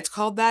reason why it's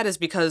called that is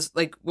because,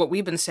 like, what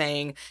we've been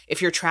saying,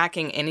 if you're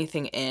tracking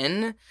anything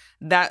in,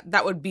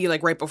 that would be,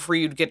 like, right before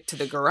you'd get to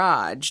the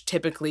garage,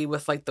 typically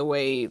with, like, the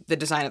way the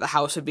design of the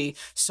house would be.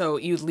 So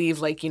you'd leave,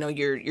 like, you know,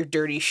 your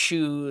dirty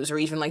shoes or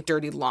even, like,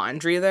 dirty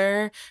laundry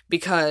there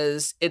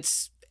because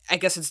I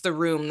guess it's the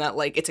room that,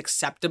 like, it's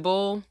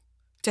acceptable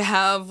to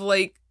have,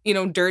 like, you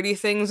know, dirty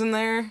things in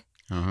there.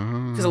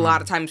 Because a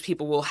lot of times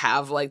people will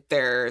have, like,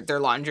 their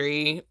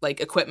laundry,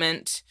 like,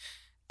 equipment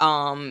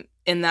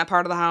in that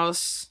part of the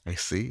house. I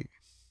see.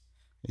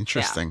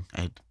 Interesting.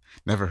 Yeah. I'd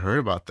never heard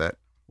about that.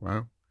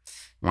 Wow.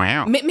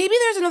 Maybe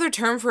there's another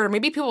term for it, or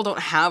maybe people don't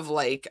have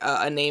like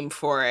a name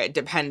for it,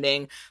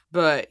 depending.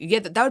 But yeah,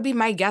 that would be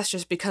my guess,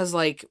 just because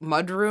like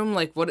mudroom,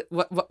 like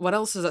what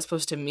else is that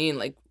supposed to mean?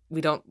 Like, we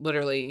don't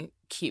literally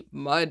keep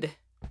mud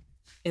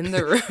in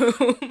the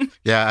room.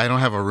 Yeah, I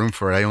don't have a room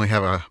for it. I only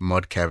have a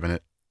mud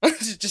cabinet.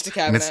 Just a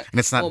cabinet. And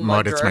it's not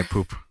mud, it's my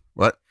poop.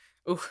 What?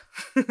 Ooh.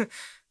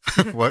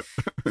 What?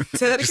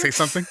 Say that Did you say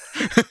something?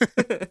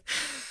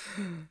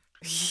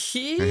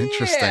 Yeah.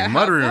 Interesting.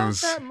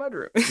 Mudrooms.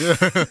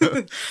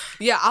 Mudroom.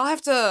 Yeah, I'll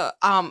have to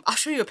I'll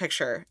show you a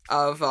picture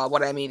of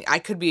what I mean. I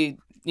could be,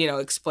 you know,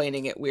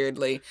 explaining it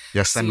weirdly.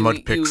 Yeah, send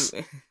mud pics.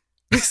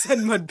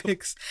 Send mud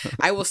pics.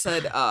 I will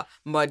send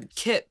mud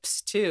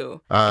kips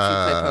too if you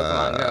play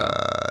Pokemon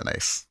Go.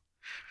 Nice.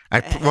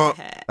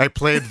 I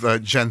played the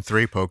Gen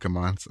 3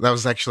 Pokemon. That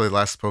was actually the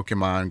last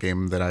Pokemon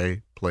game that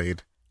I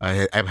played.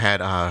 I've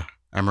had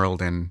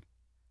Emerald and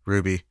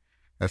Ruby.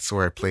 That's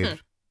where I played. Mm-hmm.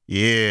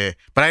 Yeah,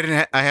 but I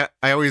didn't. I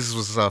always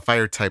was a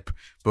fire type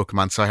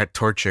Pokemon, so I had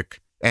Torchic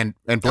and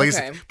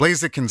Blaziken. Okay.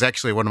 Blaziken's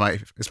actually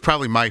it's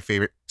probably my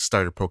favorite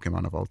starter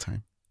Pokemon of all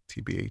time.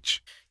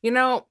 TBH. You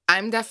know,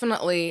 I'm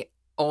definitely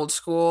old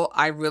school.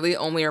 I really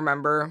only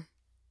remember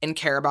and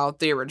care about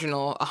the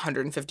original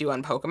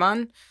 151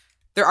 Pokemon.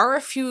 There are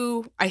a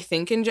few, I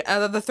think, in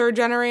the third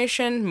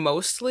generation,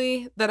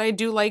 mostly, that I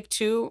do like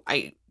too.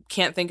 I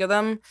can't think of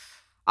them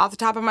off the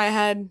top of my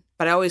head,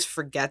 but I always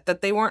forget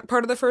that they weren't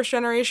part of the first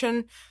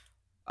generation.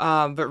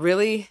 But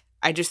really,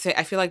 I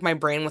feel like my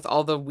brain, with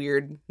all the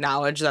weird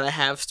knowledge that I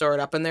have stored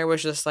up in there,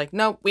 was just like,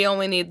 nope, we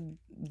only need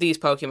these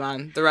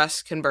Pokemon. The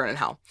rest can burn in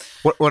hell.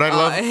 What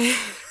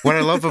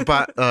I love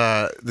about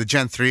the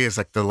Gen 3 is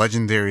like the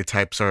legendary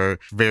types are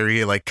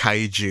very like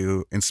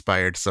kaiju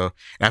inspired. So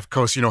of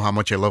course you know how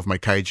much I love my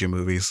kaiju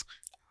movies.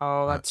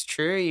 Oh, that's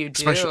true. You do.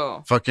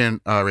 Especially fucking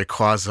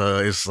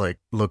Rayquaza is like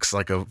looks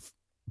like a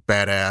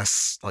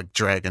badass like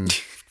dragon.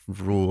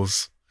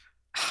 Rules.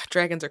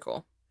 Dragons are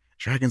cool.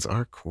 Dragons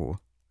are cool.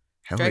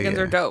 Hell Dragons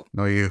are dope.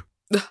 No, you.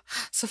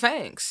 So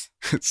thanks.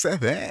 So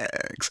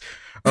thanks.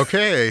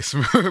 Okay,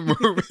 so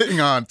moving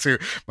on to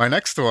my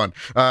next one.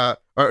 Do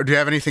you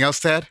have anything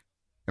else to add?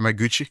 Am I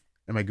Gucci?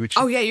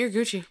 Oh yeah, you're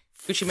Gucci.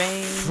 Gucci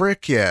Mane.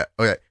 Frick yeah.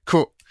 Okay,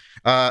 cool.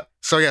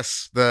 So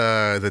yes,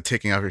 the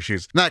taking off your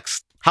shoes.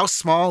 Next, how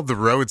small the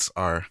roads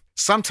are.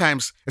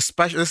 Sometimes,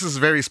 this is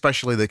very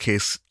especially the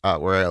case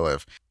where I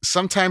live.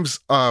 Sometimes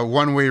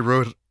one-way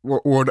road,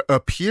 what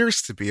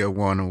appears to be a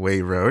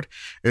one-way road,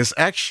 is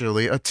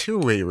actually a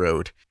two-way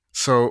road.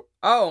 So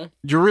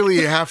you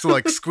really have to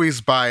like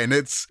squeeze by, and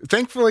it's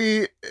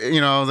thankfully,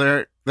 you know,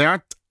 there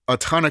aren't a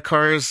ton of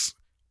cars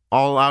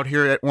all out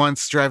here at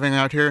once driving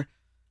out here.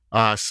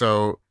 But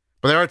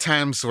there are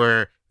times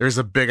where there's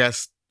a big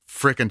ass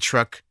freaking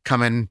truck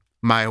coming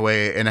my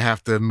way and I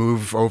have to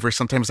move over.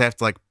 Sometimes I have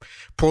to like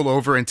pull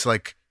over into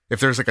like, if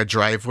there's like a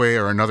driveway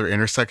or another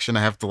intersection,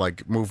 I have to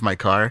like move my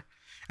car.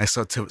 And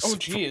so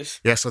jeez.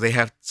 Yeah, so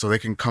they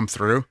can come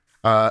through.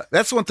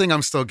 That's one thing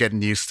I'm still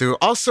getting used to.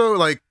 Also,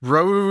 like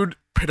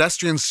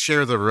pedestrians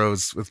share the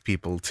roads with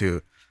people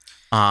too.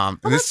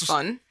 That's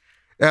fun.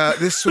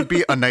 This would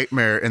be a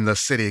nightmare in the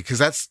city because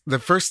that's the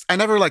first. I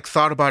never like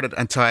thought about it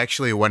until I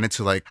actually went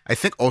into like, I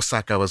think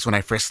Osaka was when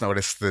I first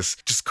noticed this.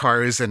 Just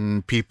cars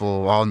and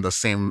people all in the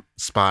same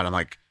spot. I'm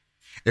like,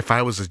 if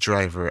I was a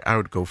driver, I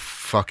would go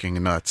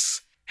fucking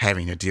nuts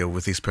having to deal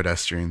with these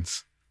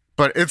pedestrians.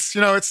 But it's,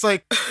 it's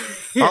like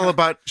all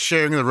about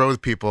sharing the road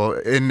with people.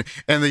 In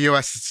the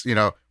U.S., it's,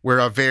 we're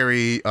a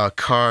very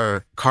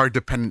car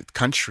dependent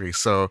country.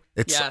 So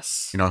it's,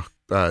 yes.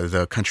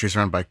 The country's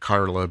run by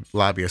car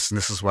lobbyists, and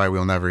this is why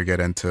we'll never get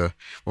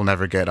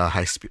a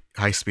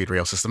high speed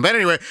rail system. But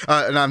anyway,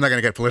 and I'm not going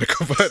to get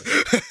political, but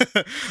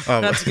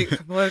not to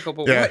get political,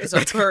 but yeah, what is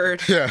a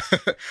bird? Yeah,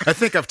 I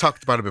think I've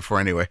talked about it before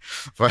anyway.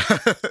 But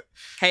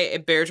hey,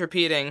 it bears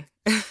repeating.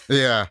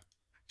 Yeah.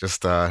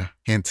 Just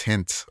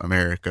hint,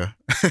 America.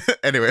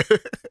 Anyway,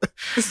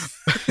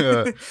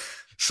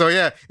 so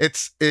yeah,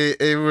 it's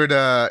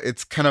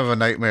kind of a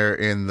nightmare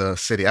in the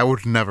city. I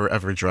would never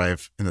ever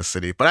drive in the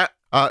city, but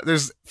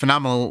there's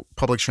phenomenal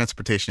public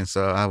transportation,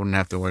 so I wouldn't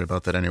have to worry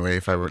about that anyway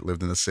if I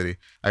lived in the city.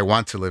 I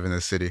want to live in the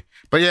city,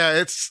 but yeah,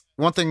 it's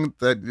one thing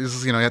that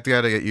is you have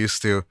to get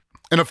used to,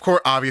 and of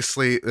course,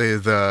 obviously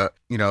the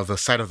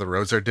side of the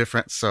roads are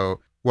different, so.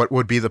 What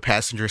would be the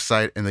passenger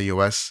side in the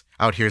U.S.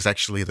 out here is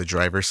actually the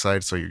driver's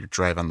side, so you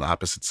drive on the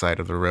opposite side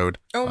of the road.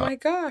 Oh my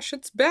gosh,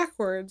 it's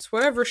backwards.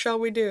 Whatever shall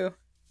we do?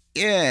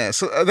 Yeah,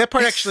 so that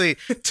part actually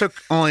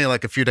took only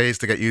like a few days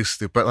to get used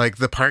to, but like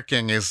the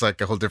parking is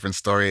like a whole different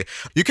story.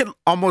 You can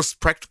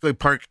almost practically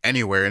park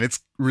anywhere, and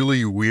it's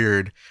really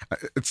weird.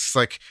 It's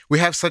like we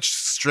have such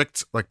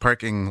strict like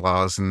parking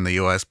laws in the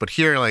U.S., but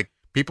here like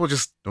people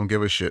just don't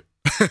give a shit.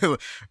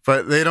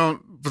 But they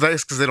don't. But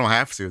that's because they don't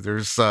have to.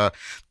 There's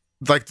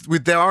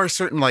there are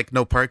certain like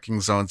no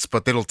parking zones,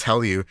 but it'll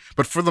tell you.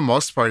 But for the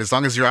most part, as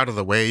long as you're out of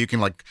the way, you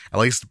can like at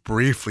least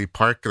briefly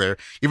park there,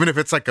 even if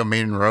it's like a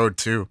main road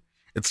too.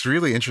 It's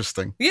really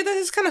interesting. Yeah, that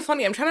is kind of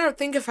funny. I'm trying to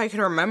think if I can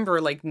remember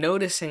like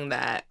noticing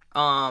that.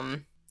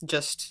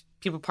 Just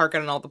people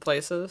parking in all the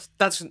places.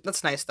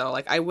 That's nice though.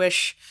 Like I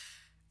wish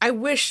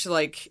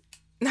like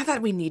not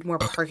that we need more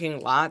parking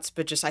lots,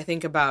 but just I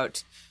think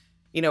about,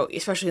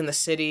 especially in the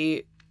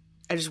city.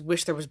 I just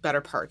wish there was better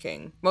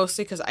parking,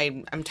 mostly because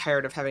I'm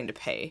tired of having to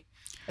pay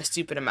a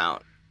stupid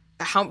amount.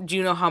 How do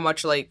you know how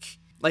much like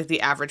the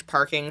average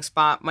parking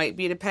spot might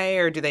be to pay,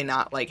 or do they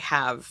not like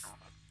have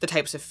the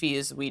types of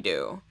fees we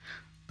do?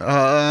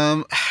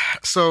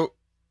 So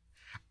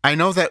I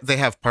know that they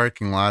have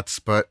parking lots,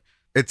 but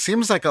it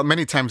seems like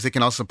many times they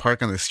can also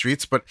park on the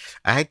streets. But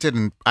I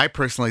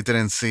personally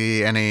didn't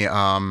see any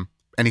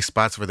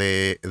spots where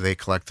they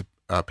collect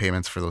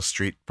payments for those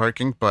street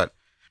parking, but.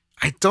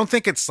 I don't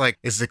think it's like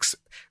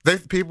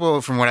people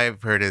from what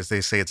I've heard is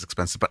they say it's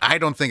expensive, but I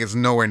don't think it's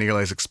nowhere near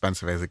as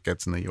expensive as it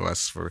gets in the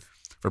U.S. for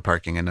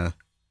parking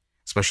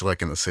especially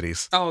like in the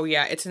cities. Oh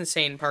yeah, it's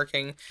insane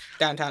parking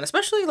downtown,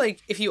 especially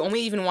like if you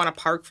only even want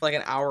to park for like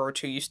an hour or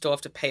two, you still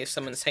have to pay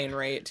some insane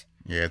rate.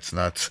 Yeah, it's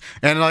nuts,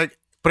 and like,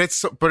 but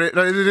it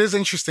is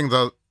interesting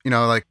though.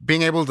 Like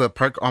being able to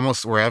park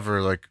almost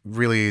wherever like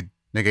really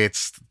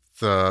negates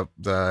the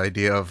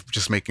idea of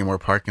just making more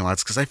parking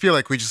lots because I feel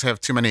like we just have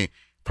too many.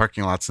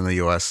 Parking lots in the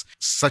U.S.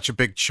 Such a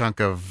big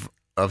chunk of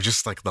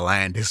just like the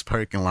land is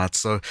parking lots.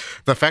 So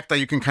the fact that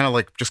you can kind of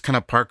like just kind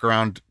of park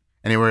around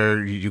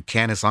anywhere you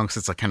can as long as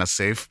it's like kind of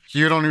safe.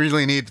 You don't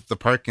really need the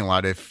parking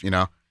lot if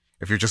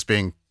you're just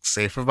being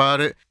safe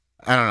about it.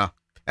 I don't know.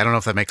 I don't know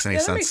if that makes any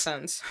sense. That makes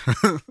sense.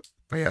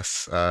 But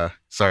yes,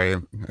 sorry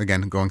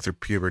again going through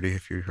puberty.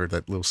 If you heard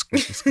that little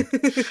squeaky.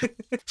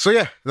 So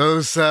yeah,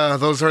 those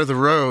are the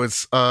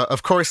roads.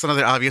 Of course,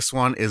 another obvious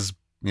one is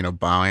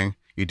bowing.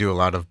 You do a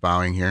lot of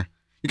bowing here.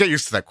 You get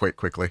used to that quite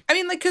quickly. I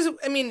mean, like, because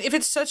if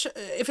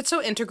it's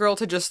so integral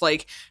to just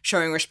like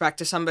showing respect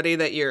to somebody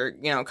that you're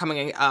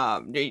coming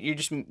you're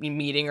just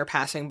meeting or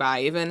passing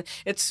by, even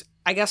it's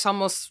I guess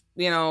almost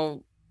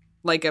it's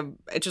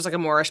just like a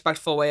more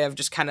respectful way of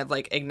just kind of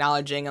like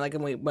acknowledging and like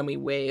when we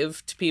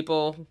wave to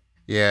people.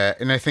 Yeah,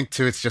 and I think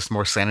too it's just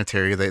more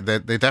sanitary. They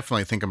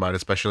definitely think about it,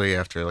 especially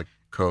after like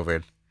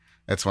COVID.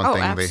 That's one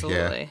thing.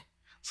 Absolutely.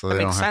 So that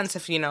makes sense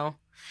if Yeah,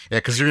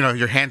 because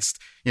your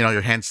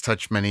hands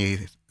touch many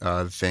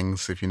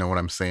things, if you know what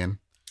I'm saying.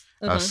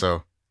 Mm-hmm.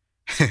 So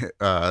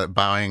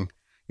bowing,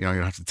 you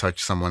don't have to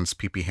touch someone's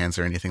pee-pee hands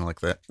or anything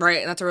like that. Right,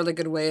 and that's a really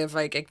good way of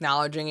like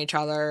acknowledging each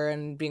other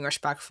and being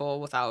respectful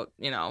without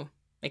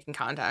making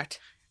contact.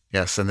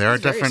 Yes, and there are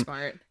different.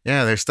 Smart.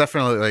 Yeah, there's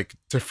definitely like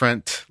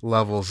different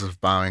levels of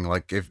bowing.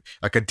 Like if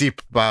like a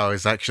deep bow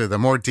is actually the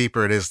more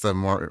deeper it is, the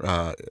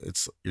more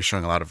you're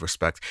showing a lot of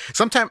respect.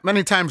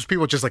 Many times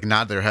people just like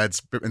nod their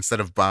heads instead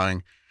of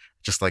bowing.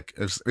 just like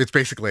it's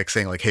basically like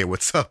saying like, "Hey,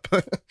 what's up?"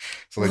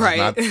 So they just Right.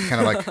 not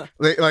kind of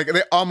like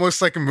they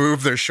almost like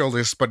move their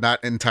shoulders, but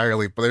not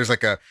entirely. But there's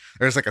like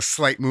a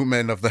slight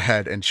movement of the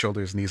head and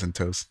shoulders, knees and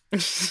toes.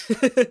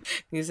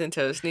 Knees and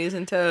toes, knees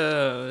and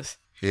toes.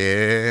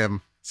 Yeah.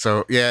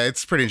 So yeah,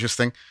 it's pretty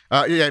interesting.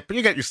 Yeah, but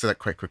you get used to that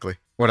quite quickly.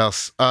 What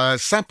else?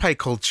 Senpai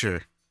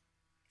culture.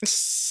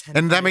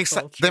 And that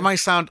might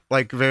sound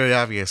like very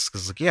obvious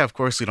because like, yeah, of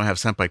course we don't have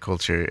senpai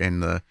culture in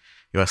the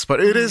US, but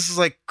it is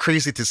like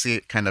crazy to see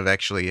it kind of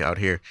actually out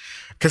here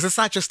because it's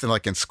not just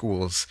in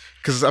schools,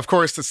 because of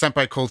course the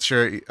senpai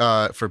culture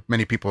for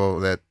many people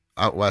that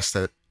out west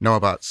that know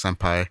about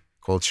senpai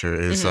culture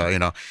is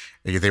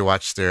they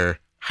watch their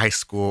high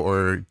school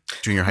or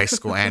junior high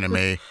school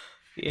anime.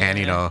 Yeah.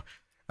 And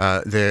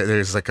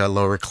there's like a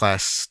lower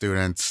class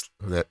student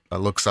that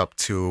looks up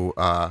to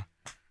the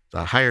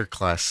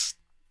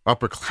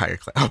upper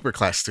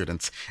class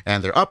students,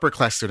 and their upper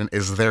class student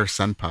is their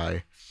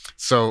senpai.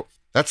 So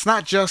that's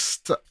not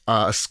just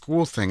a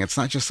school thing. It's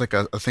not just like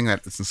a thing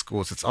that's in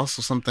schools. It's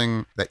also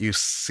something that you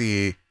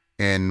see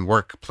in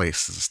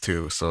workplaces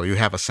too. So you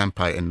have a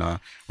senpai in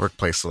a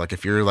workplace. So like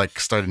if you're like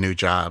start a new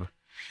job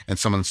and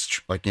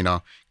someone's like,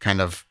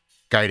 kind of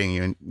guiding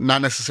you, and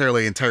not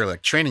necessarily entirely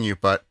like training you,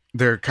 but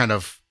they're kind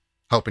of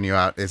helping you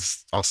out,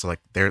 is also like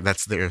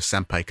that's their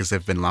senpai because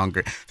they've been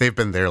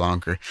there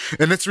longer.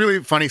 And it's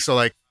really funny. So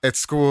like at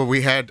school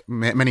we had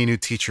many new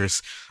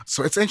teachers,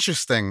 so it's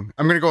interesting.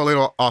 I'm gonna go a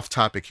little off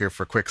topic here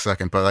for a quick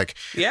second, but like,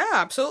 yeah,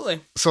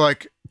 absolutely. So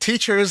like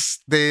teachers,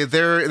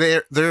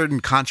 they're in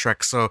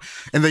contracts. So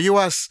in the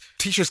US,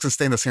 teachers can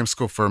stay in the same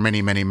school for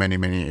many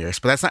years,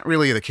 but that's not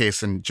really the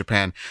case in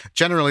Japan.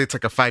 Generally it's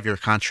like a 5-year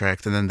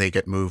contract, and then they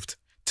get moved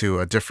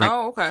to a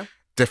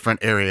different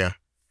area.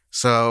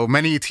 So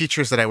many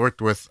teachers that I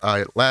worked with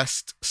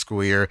last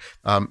school year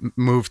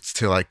moved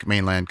to like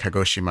mainland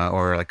Kagoshima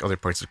or like other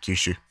parts of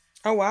Kyushu.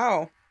 Oh,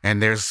 wow.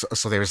 And there's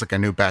like a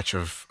new batch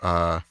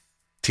of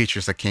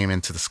teachers that came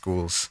into the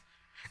schools.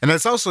 And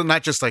it's also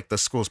not just like the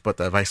schools, but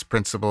the vice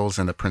principals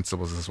and the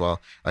principals as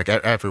well. Like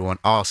everyone,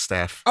 all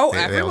staff. Oh,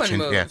 everyone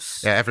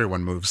moves. Yeah,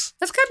 everyone moves.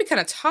 That's gotta be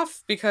kind of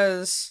tough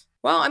because,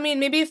 well, I mean,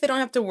 maybe if they don't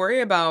have to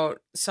worry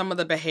about some of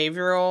the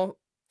behavioral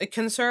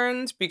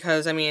concerns,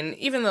 because I mean,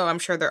 even though I'm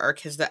sure there are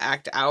kids that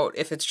act out,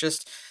 if it's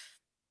just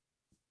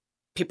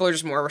people are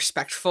just more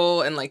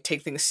respectful and like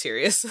take things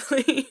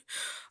seriously,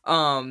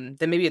 then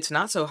maybe it's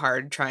not so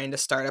hard trying to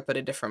start up at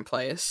a different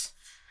place.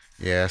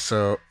 Yeah.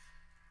 So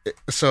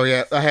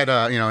yeah, I had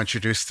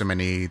introduced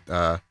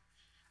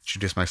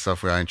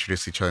myself where I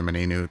introduced each other,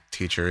 many new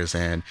teachers,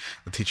 and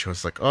the teacher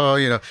was like,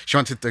 oh, she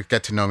wanted to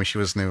get to know me. She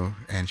was new,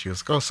 and she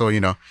was like, oh,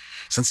 so,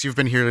 since you've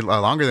been here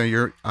longer than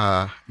you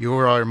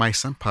are my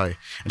senpai.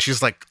 And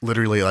she's like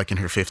literally like in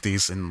her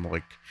 50s and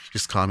like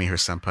just calling me her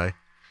senpai.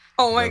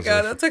 Oh my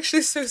God, that's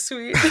actually so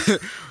sweet.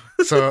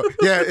 So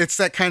yeah, it's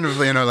that kind of,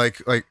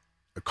 like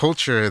a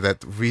culture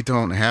that we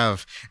don't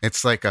have.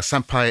 It's like a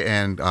senpai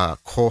and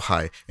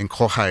kohai. And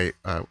kohai,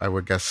 I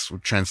would guess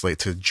would translate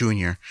to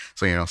junior.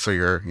 So so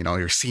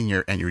you're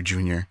senior and you're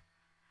junior.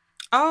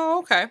 Oh,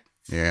 okay.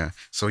 Yeah.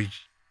 So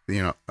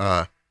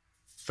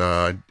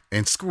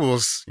in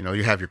schools,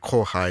 you have your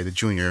kohai, the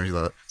junior,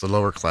 the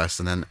lower class,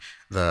 and then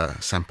the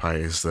senpai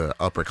is the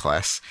upper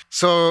class.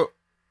 So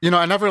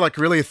I never like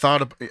really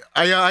thought of.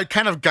 I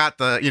kind of got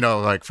the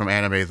like from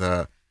anime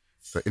the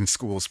in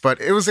schools, but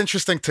it was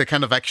interesting to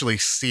kind of actually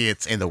see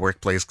it in the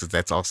workplace because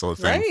that's also a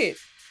thing. Right.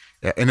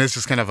 Yeah, and it's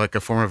just kind of like a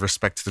form of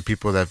respect to the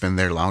people that have been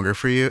there longer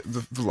for you,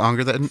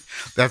 that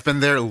have been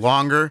there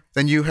longer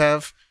than you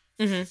have.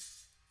 Mm-hmm.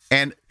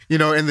 And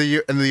in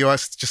the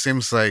US, it just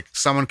seems like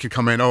someone can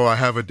come in, oh, I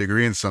have a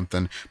degree in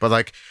something, but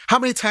like, how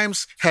many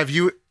times have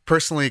you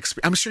personally?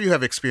 I'm sure you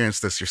have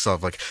experienced this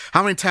yourself. Like,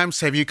 how many times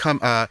have you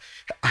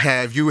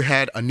have you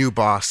had a new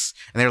boss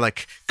and they're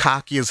like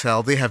cocky as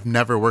hell? They have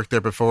never worked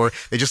there before.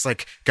 They just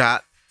like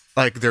got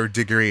like their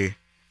degree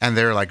and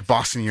they're like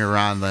bossing you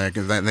around. Like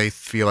they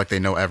feel like they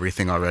know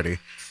everything already.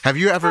 Have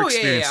you ever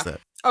experienced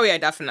that? Oh yeah,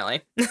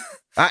 definitely.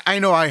 I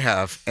know I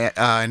have,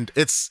 and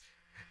it's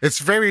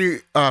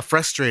very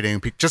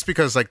frustrating just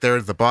because like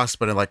they're the boss,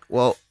 but like,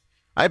 well,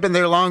 I've been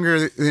there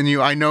longer than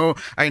you. I know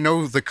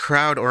the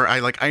crowd, or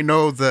I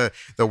know the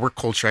work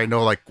culture. I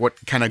know like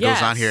what kind of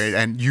goes on here,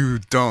 and you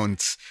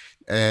don't.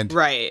 And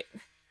right.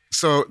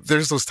 So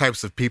there's those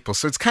types of people.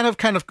 So it's kind of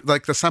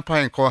like the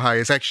senpai and kohai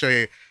is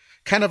actually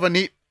kind of a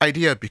neat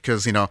idea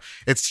because it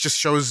just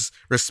shows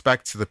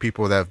respect to the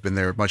people that have been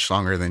there much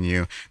longer than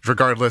you,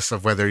 regardless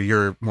of whether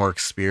you're more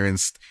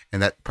experienced in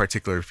that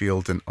particular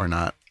field or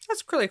not.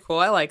 That's really cool.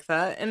 I like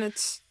that, and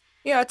it's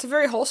a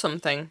very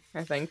wholesome thing,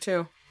 I think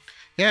too.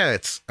 Yeah,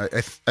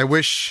 I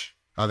wish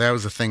that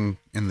was a thing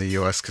in the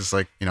U.S. because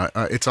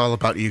it's all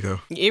about ego.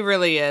 It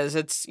really is.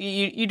 It's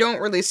you don't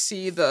really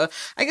see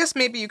I guess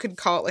maybe you could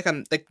call it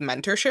like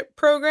mentorship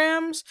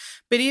programs,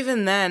 but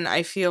even then,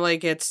 I feel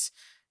like it's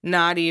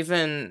not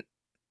even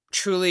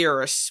truly a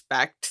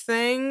respect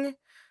thing.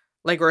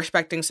 like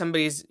respecting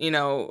somebody's,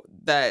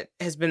 that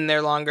has been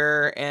there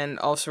longer, and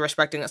also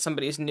respecting that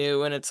somebody's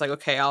new, and it's like,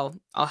 okay, I'll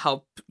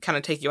help kind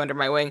of take you under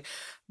my wing.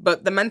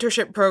 But the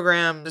mentorship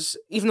programs,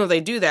 even though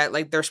they do that,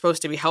 like they're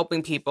supposed to be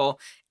helping people,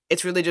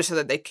 it's really just so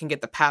that they can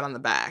get the pat on the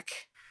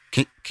back.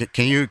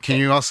 Can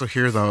you also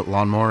hear the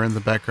lawnmower in the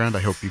background?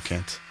 I hope you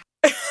can't.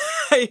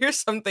 I hear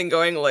something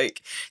going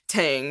like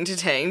tang to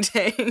tang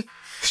tang.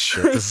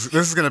 Sure, this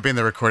is gonna be in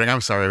the recording.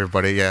 I'm sorry,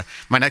 everybody. Yeah,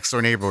 my next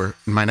door neighbor,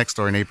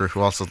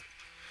 who also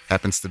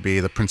happens to be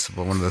the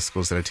principal of one of the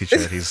schools that I teach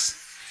at, he's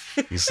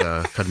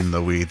cutting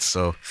the weeds.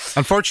 So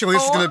unfortunately,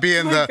 this is gonna be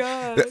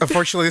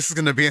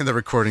in the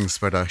recordings.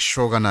 But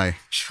shoganai.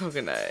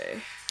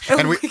 Shoganai.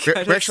 And we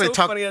actually so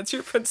talked. Funny, that's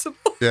your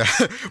principal. Yeah,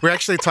 we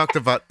actually talked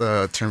about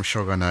the term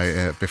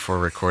shoganai before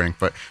recording.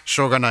 But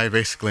shoganai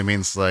basically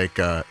means like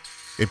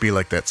it'd be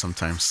like that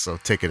sometimes. So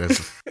take it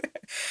as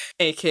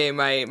AKA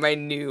my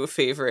new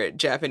favorite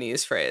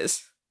Japanese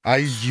phrase. I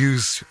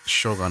use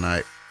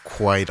shoganai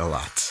quite a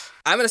lot.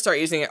 I'm going to start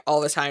using it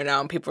all the time now,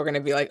 and people are going to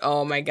be like,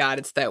 oh my god,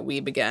 it's that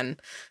weeb again.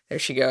 There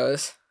she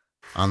goes.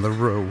 On the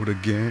road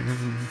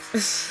again.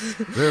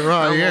 There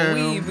I am.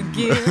 Weeb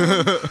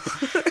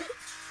again.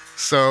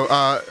 So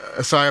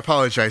I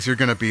apologize. You're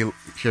going to be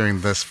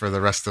hearing this for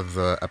the rest of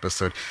the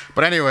episode.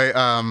 But anyway,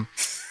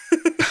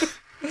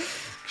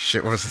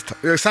 shit, what was it?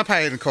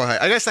 Senpai and Kohai.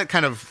 I guess that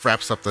kind of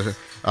wraps up the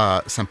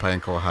Senpai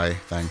and Kohai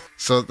thing.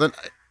 So then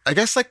I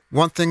guess like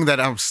one thing that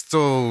I'm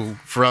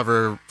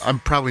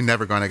probably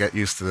never going to get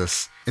used to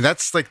this. And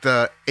that's like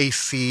the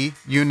AC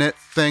unit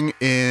thing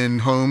in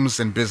homes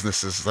and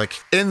businesses. Like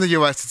in the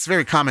US, it's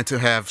very common to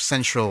have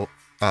central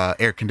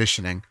air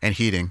conditioning and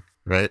heating,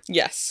 right?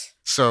 Yes.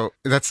 So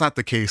that's not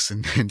the case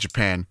in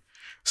Japan.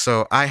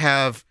 So I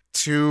have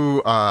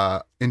 2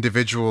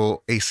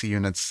 individual AC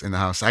units in the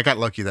house. I got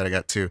lucky that I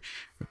got 2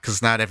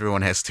 because not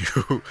everyone has 2.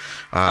 Oh,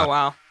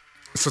 wow.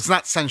 So it's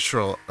not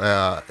central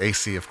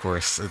AC, of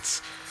course.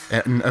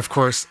 And of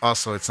course,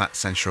 also it's not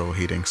central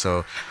heating.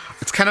 So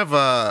it's kind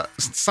of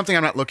something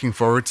I'm not looking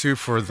forward to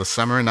for the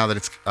summer now that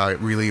it's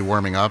really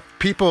warming up.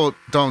 People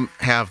don't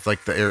have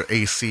like the air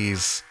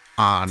ACs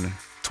on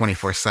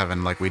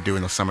 24/7 like we do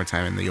in the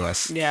summertime in the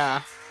US.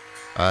 Yeah.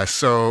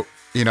 So,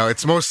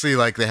 it's mostly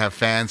like they have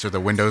fans or the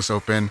windows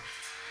open,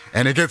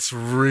 and it gets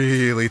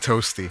really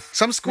toasty.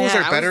 Some schools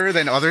are better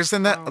than others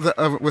than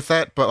that with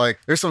that, but like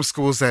there's some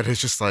schools that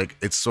it's just like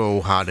it's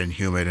so hot and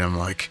humid, and I'm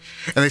like,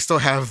 and they still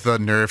have the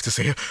nerve to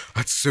say,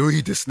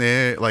 "Atsui desu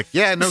ne." Like,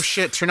 yeah, no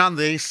shit, turn on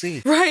the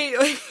AC. Right.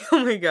 Like,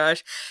 oh my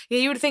gosh. Yeah,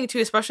 you would think too,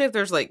 especially if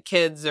there's like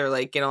kids or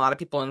like, a lot of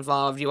people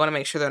involved, you want to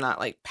make sure they're not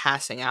like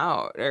passing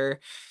out or,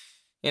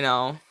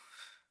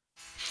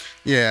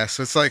 Yeah,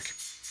 so it's like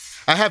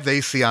I have the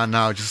AC on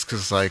now just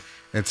because, like,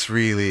 it's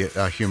really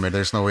humid.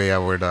 There's no way I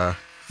would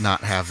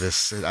not have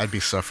this. I'd be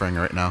suffering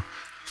right now.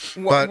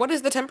 What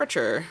is the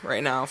temperature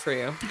right now for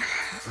you?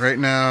 Right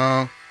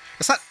now,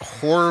 it's not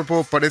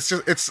horrible, but it's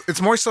just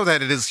it's more so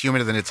that it is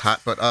humid than it's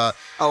hot. But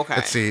okay.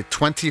 Let's see,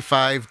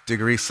 25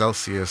 degrees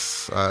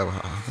Celsius.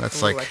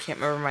 That's like I can't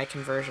remember my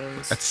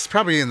conversions. It's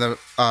probably in the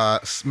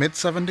mid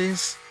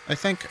 70s, I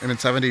think, and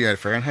it's 70 at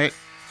Fahrenheit.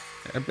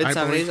 Mid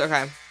 70s,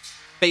 okay.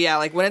 But yeah,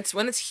 like when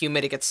it's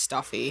humid, it gets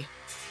stuffy.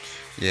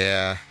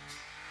 Yeah.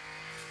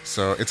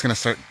 So it's gonna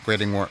start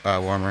getting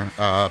warmer,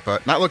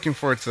 but not looking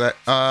forward to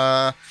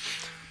that.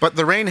 But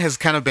the rain has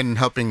kind of been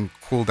helping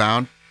cool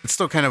down. It's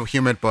still kind of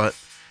humid, but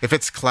if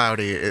it's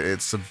cloudy,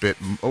 it's a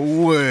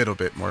little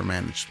bit more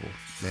manageable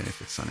than if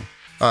it's sunny.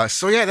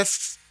 So yeah,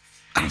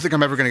 I don't think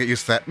I'm ever gonna get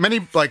used to that.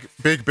 Many like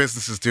big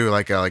businesses do,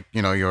 like your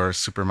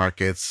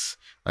supermarkets.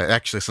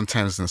 Actually,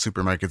 sometimes in the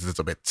supermarkets it's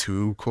a bit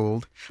too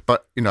cold,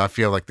 but I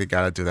feel like they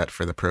gotta do that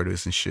for the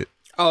produce and shit.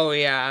 Oh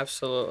yeah,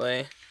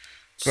 absolutely.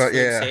 But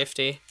yeah,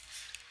 safety.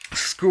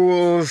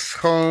 Schools,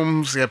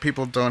 homes, yeah,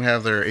 people don't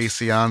have their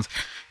AC on,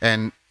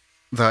 and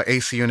the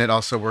AC unit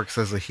also works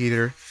as a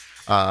heater.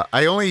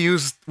 I only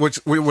use what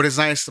is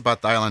nice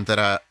about the island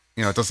that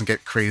it doesn't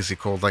get crazy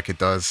cold like it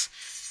does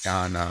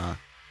on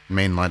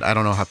mainland. I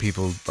don't know how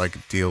people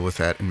like deal with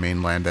that in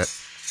mainland,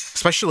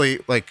 especially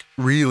like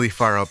really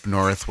far up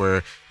north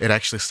where it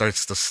actually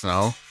starts to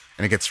snow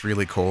and it gets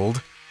really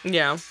cold.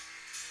 Yeah.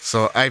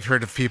 So I've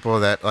heard of people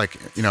that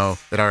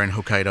that are in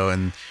Hokkaido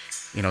and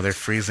they're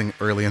freezing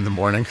early in the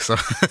morning. So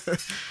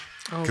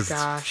oh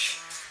gosh.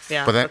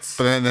 Yeah. But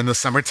then in the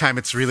summertime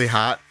it's really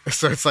hot.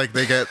 So it's like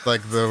they get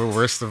like the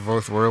worst of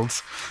both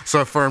worlds.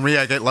 So for me,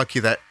 I get lucky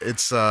that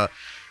it's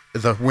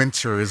the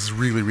winter is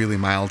really, really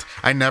mild.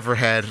 I never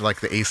had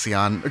like the AC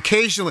on.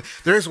 Occasionally,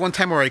 there is one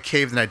time where I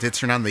caved and I did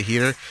turn on the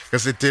heater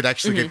because it did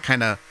actually get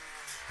kind of.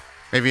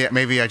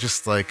 Maybe I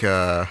just like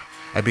I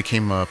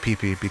became a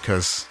pee-pee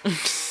because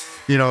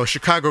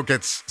Chicago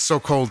gets so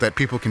cold that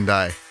people can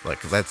die.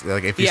 Like that's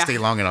like if you stay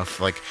long enough,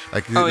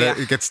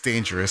 it gets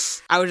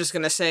dangerous. I was just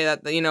gonna say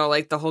that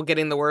like the whole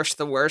getting the worst.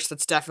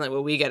 That's definitely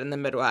what we get in the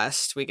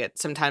Midwest. We get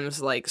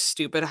sometimes like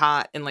stupid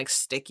hot and like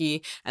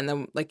sticky, and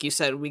then like you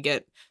said, we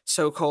get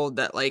so cold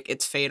that like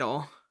it's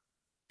fatal.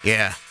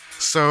 Yeah.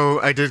 So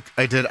I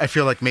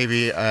feel like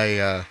maybe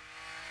I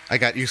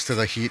got used to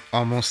the heat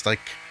almost like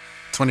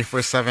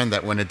 24/7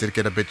 that when it did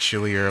get a bit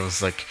chillier, it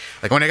was like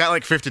when it got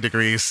like 50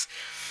 degrees,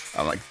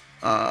 I'm like,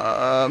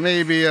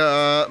 maybe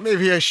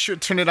I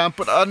should turn it on,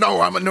 but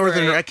no, I'm a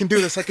northerner. Right. I can do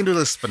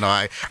this. But no,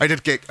 I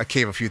did get a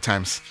cave a few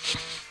times.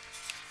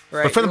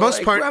 Right. But for the You're most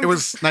like, part, it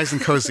was nice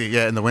and cozy.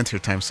 Yeah, in the winter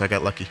time, so I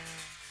got lucky.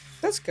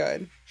 That's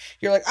good.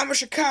 You're like, I'm a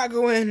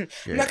Chicagoan.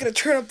 Yeah. I'm not going to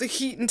turn up the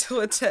heat until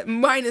it's at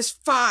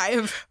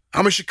 -5.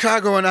 I'm a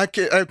Chicagoan. I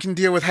can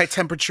deal with high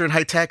temperature and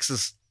high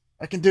taxes.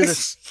 I can do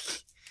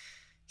this.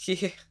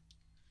 Yeah.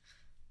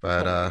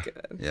 But Oh my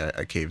God. yeah,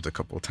 I caved a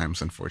couple of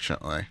times,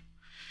 unfortunately.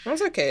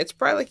 That's okay. It's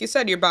probably, like you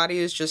said, your body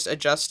is just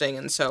adjusting.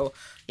 And so,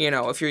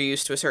 if you're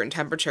used to a certain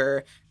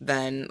temperature,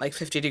 then like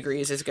 50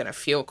 degrees is going to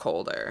feel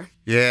colder.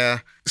 Yeah.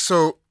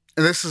 So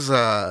this is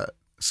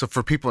so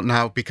for people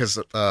now, because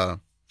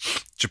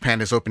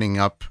Japan is opening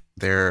up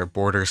their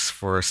borders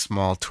for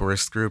small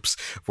tourist groups.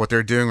 What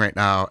they're doing right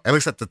now, at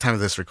least at the time of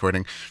this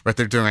recording, what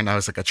they're doing right now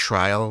is like a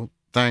trial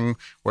thing.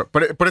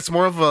 But it's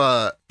more of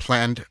a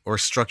planned or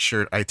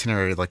structured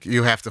itinerary. Like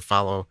you have to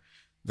follow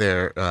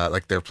their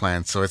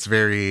plan. So it's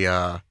very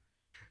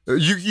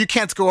you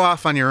can't go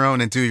off on your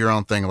own and do your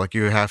own thing. Like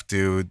you have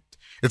to.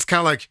 It's kind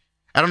of like,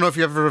 I don't know if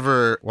you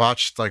ever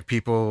watched like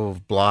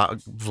people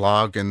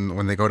vlog and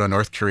when they go to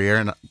North Korea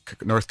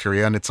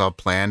and it's all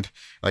planned,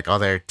 like all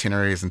their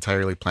itinerary is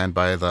entirely planned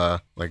by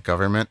the like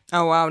government.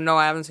 Oh, wow. No,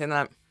 I haven't seen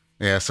that.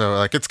 Yeah, so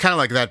like it's kind of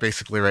like that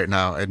basically right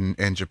now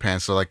in Japan.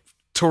 So like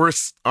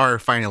tourists are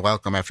finally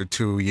welcome after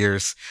 2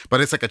 years,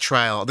 but it's like a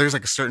trial. There's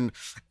like a certain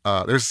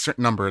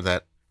number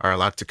that are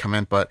allowed to come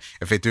in, but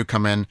if they do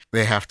come in,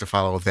 they have to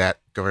follow that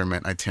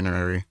government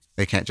itinerary.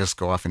 They can't just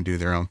go off and do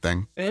their own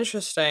thing.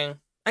 Interesting.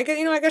 I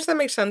guess that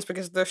makes sense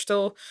because they're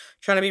still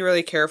trying to be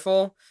really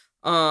careful.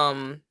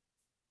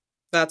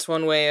 That's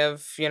one way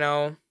of, I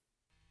don't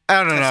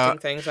testing know.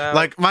 things out.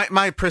 Like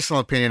my personal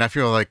opinion, I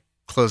feel like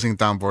closing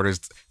down borders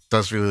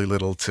does really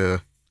little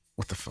to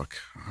what the fuck.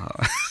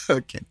 I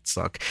can't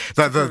suck.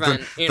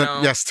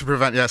 Yes, to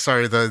prevent. Yeah,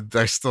 sorry.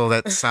 There's still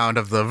that sound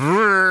of the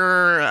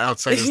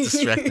outside is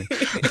distracting.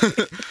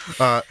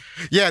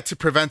 Yeah, to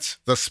prevent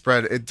the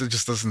spread, it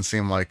just doesn't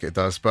seem like it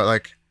does. But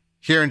like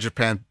here in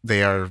Japan,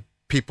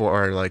 people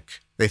are like,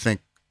 they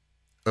think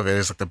of it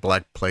as like the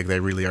Black Plague. They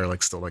really are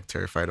like still like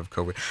terrified of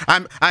COVID.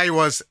 I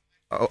was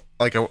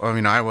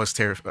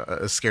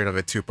scared of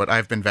it too, but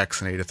I've been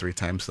vaccinated 3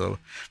 times. So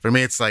for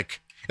me, it's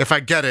like if I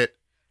get it,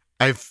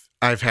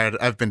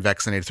 I've been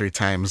vaccinated 3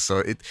 times.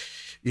 So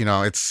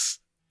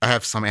I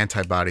have some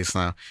antibodies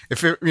now.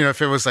 If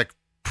it was like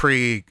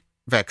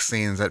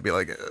pre-vaccines, I'd be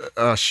like,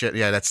 oh shit,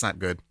 yeah, that's not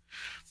good.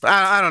 But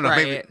I don't know.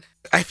 Right. Maybe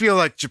I feel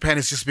like Japan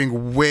is just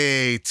being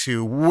way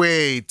too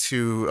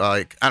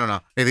like, I don't know.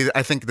 Maybe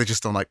I think they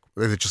just don't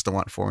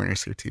want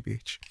foreigners here,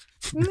 TBH.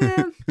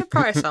 Yeah, that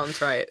probably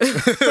sounds right.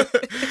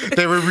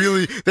 They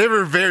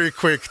were very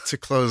quick to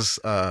close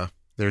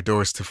their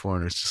doors to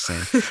foreigners, just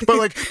saying. But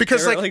like,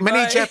 because like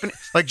many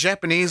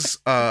Japanese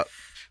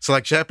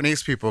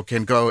Japanese people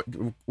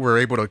were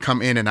able to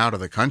come in and out of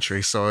the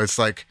country. So it's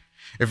like,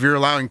 if you're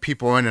allowing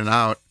people in and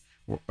out,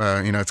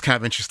 it's kind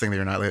of interesting that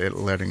you're not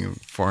letting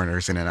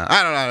foreigners in and out.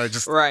 I don't know,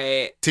 just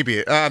right.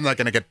 TB. I'm not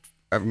gonna get.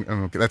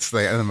 That's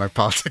the end of my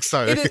politics.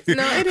 Sorry.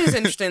 It is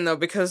interesting though,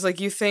 because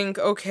like you think,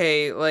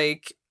 okay,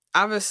 like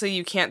obviously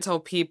you can't tell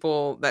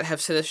people that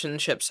have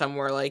citizenship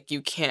somewhere like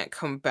you can't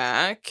come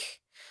back,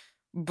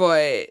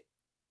 but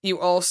you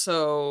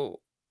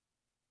also,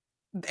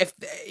 if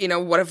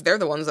what if they're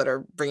the ones that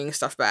are bringing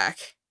stuff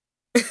back?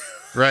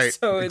 Right.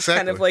 So it's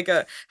kind of like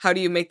how do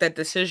you make that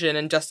decision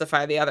and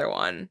justify the other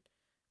one?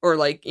 Or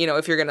like,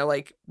 if you're going to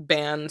like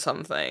ban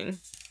something.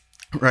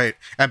 Right.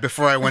 And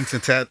before I went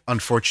into that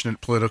unfortunate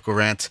political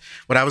rant,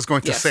 what I was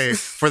going to say,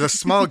 for the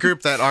small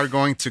group that are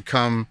going to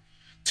come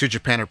to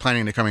Japan or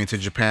planning to coming to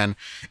Japan,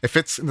 if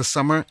it's in the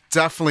summer,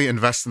 definitely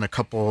invest in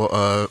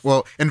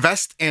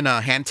invest in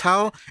a hand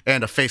towel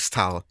and a face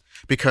towel.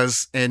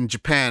 Because in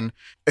Japan,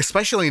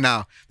 especially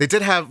now, they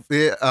did have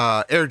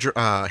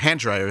hand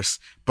dryers,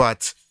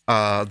 but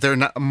they're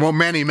not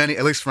many,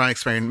 at least from my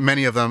experience,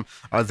 many of them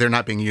they're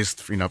not being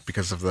used,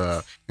 because of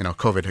the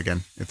COVID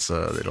again. It's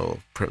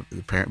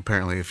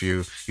apparently if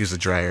you use a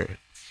dryer,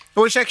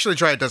 which actually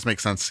dryer does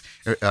make sense.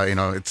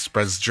 It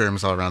spreads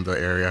germs all around the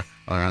area,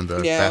 all around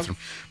the bathroom.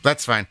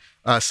 That's fine.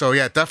 So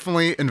yeah,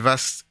 definitely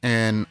invest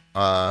in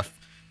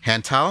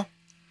hand towel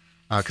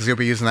because you'll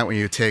be using that when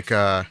you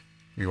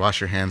you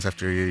wash your hands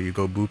after you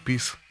go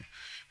boopies.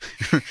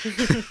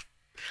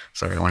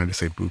 Sorry, I wanted to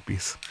say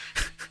boopies.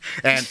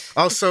 And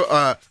also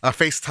a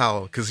face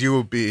towel, because you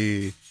will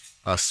be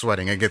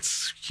sweating. It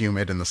gets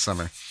humid in the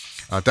summer.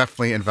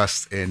 Definitely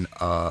invest in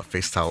a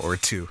face towel or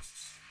 2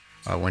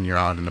 when you're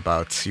out and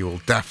about. You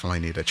will definitely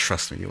need it.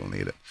 Trust me, you will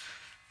need it.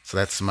 So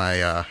that's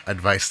my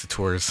advice to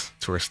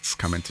tourists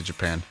coming to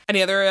Japan.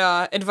 Any other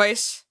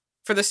advice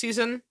for the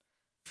season?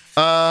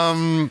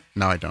 No,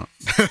 I don't.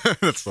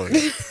 That's all.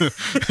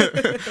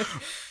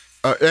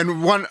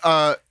 And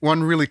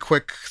one really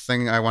quick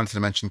thing I wanted to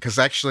mention, because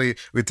actually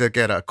we did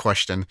get a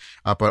question,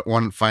 but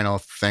one final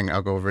thing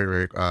I'll go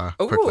very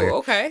quickly. Oh,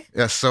 okay.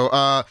 Yeah,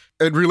 so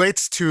it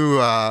relates to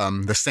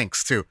the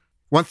sinks too.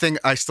 One thing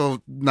I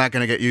still not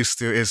gonna get used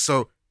to is,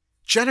 so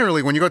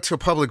generally when you go to a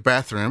public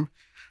bathroom,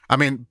 I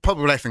mean,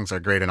 public bathrooms are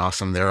great and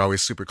awesome. They're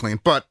always super clean.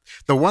 But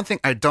the one thing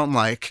I don't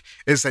like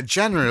is that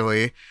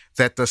generally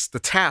that the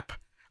tap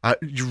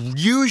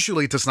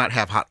usually does not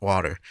have hot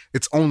water.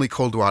 It's only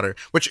cold water,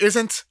 which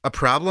isn't a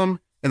problem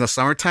in the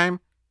summertime.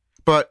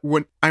 But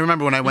when I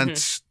remember when I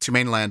went to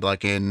mainland,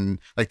 like in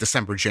like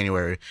December,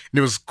 January, and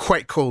it was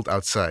quite cold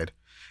outside,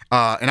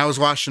 and I was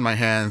washing my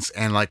hands,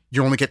 and like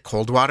you only get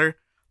cold water.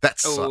 That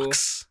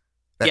sucks.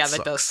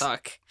 That does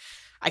suck.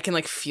 I can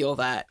like feel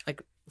that,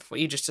 like what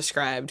you just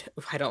described.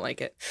 I don't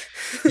like it.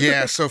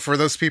 Yeah. So for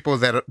those people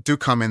that do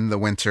come in the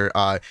winter,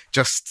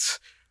 just.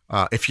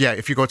 If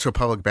you go to a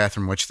public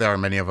bathroom, which there are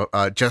many of,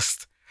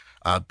 just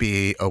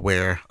be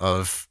aware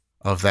of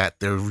that.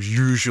 There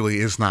usually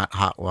is not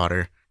hot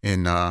water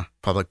in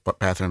public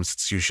bathrooms.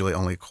 It's usually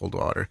only cold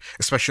water,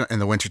 especially in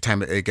the wintertime.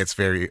 The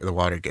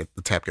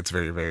tap gets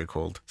very, very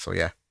cold. So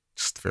yeah,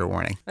 just fair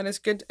warning. That is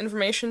good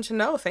information to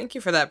know. Thank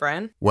you for that,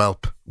 Brian.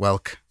 Welk.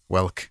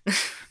 Okay.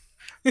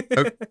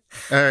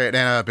 All right,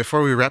 and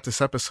before we wrap this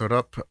episode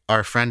up,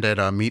 our friend at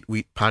Meat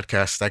Wheat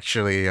Podcast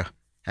actually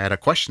had a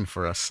question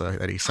for us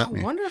that he sent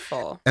me.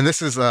 Wonderful. And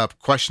this is a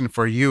question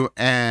for you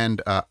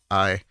and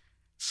I.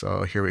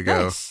 So here we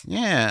go. Nice.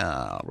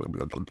 Yeah.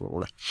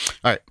 All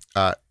right.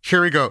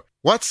 Here we go.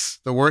 What's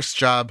the worst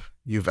job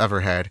you've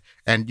ever had?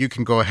 And you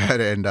can go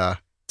ahead and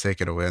take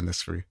it away on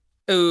this free.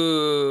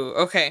 Ooh,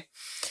 okay.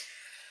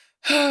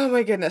 Oh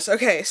my goodness.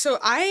 Okay, so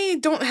I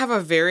don't have a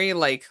very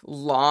like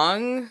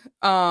long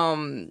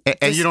And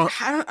you don't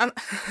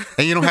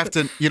have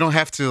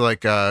to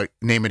like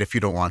name it if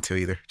you don't want to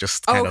either.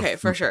 Just kind of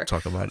for sure.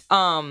 Talk about it.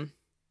 I'm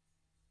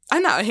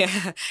not.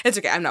 Yeah, it's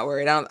okay. I'm not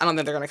worried. I don't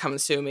think they're gonna come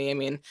and sue me. I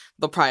mean,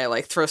 they'll probably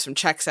like throw some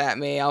checks at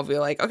me. I'll be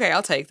like, okay,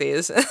 I'll take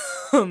these.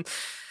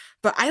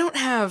 But I don't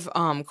have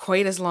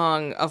quite as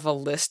long of a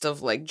list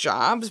of like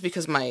jobs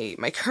because my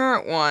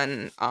current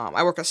one,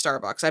 I work at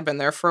Starbucks. I've been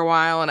there for a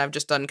while and I've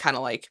just done kind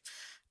of like,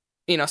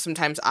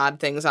 sometimes odd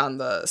things on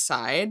the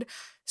side.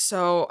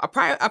 So I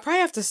probably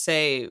have to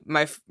say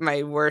my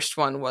worst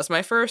one was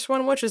my first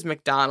one, which is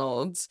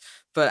McDonald's.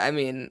 But I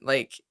mean,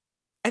 like,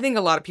 I think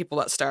a lot of people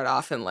that start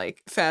off in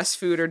like fast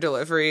food or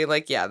delivery,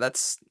 like, yeah,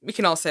 we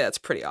can all say that's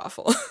pretty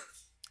awful.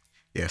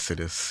 Yes, it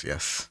is.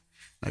 Yes.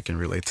 I can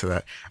relate to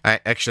that.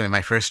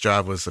 My first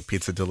job was a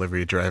pizza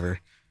delivery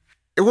driver.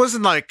 It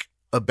wasn't like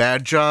a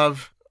bad job.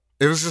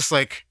 It was just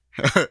like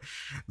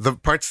the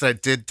parts that I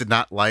did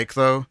not like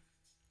though,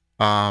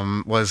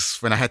 was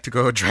when I had to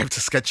go drive to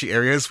sketchy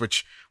areas,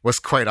 which was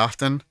quite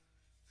often.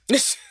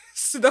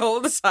 The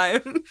whole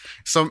time.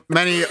 So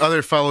many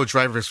other fellow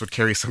drivers would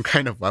carry some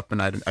kind of weapon.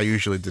 I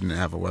usually didn't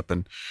have a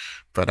weapon,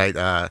 but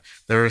there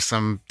were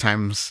some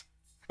times,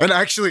 and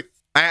actually,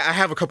 I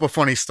have a couple of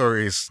funny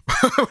stories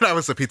when I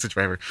was a pizza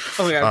driver.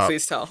 Oh my God,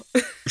 please tell.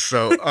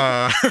 So,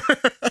 I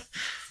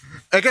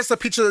guess the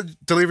pizza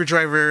delivery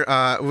driver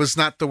was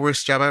not the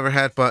worst job I ever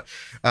had, but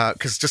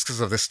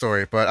because of this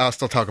story. But I'll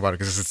still talk about it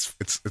because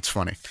it's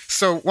funny.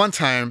 So one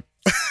time,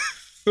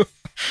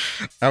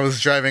 I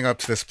was driving up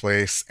to this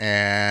place,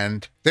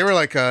 and they were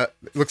like,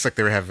 looks like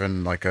they were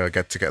having like a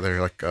get together,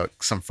 like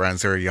some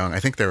friends. They were young. I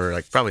think they were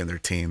like probably in their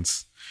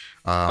teens.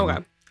 Okay.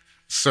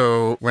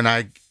 So when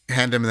I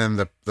handed them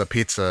the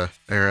pizza,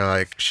 they were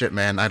like, shit,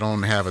 man, I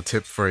don't have a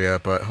tip for you,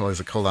 but he's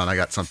like, hold on, I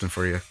got something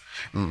for you.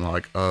 And I'm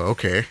like, oh,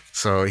 okay.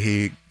 So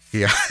he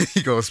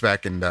goes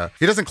back and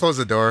he doesn't close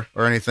the door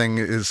or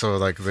anything. So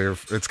like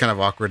it's kind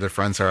of awkward. Their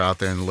friends are out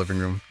there in the living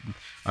room.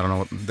 I don't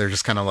know. They're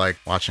just kind of like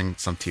watching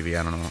some TV.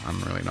 I don't know. I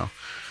don't really know.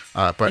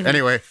 But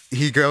anyway,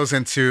 he goes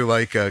into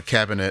like a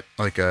cabinet,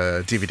 like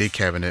a DVD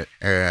cabinet,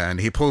 and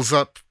he pulls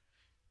up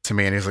to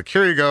me and he's like,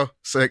 here you go.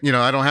 So, I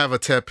don't have a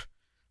tip,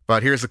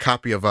 but here's a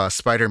copy of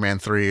Spider-Man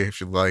 3 if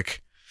you'd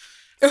like.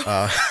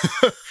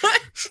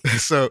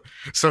 So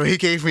he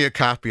gave me a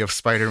copy of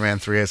Spider-Man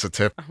 3 as a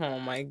tip. Oh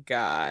my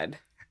God.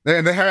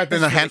 And there had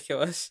been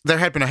ridiculous. There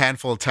had been a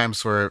handful of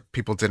times where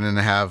people didn't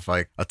have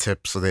like a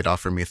tip, so they'd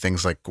offer me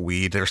things like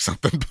weed or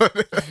something.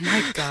 But oh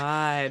my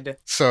God.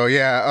 So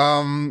yeah,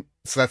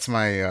 so that's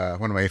my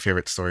one of my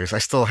favorite stories. I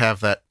still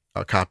have that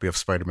copy of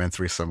Spider-Man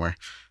 3 somewhere.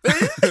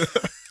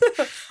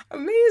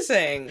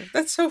 Amazing.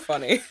 That's so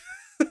funny.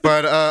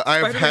 But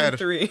I've Spider-Man had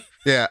 3.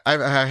 Yeah,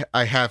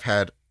 I have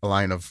had a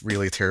line of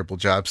really terrible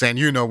jobs, and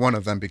one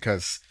of them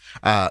because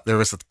there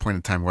was a point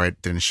in time where I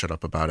didn't shut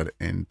up about it,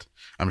 and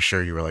I'm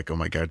sure you were like, "Oh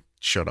my God,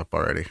 shut up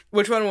already."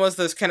 Which one was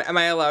this? Am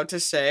I allowed to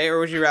say, or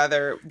would you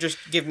rather just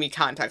give me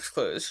context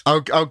clues?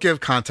 I'll give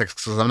context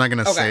because I'm not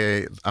gonna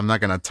say, I'm not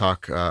gonna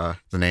talk the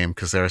name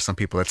because there are some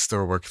people that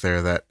still work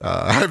there that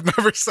I've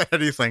never said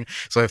anything.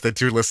 So if they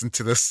do listen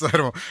to this, I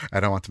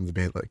don't want them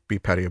to be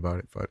petty about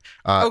it. But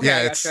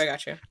okay, I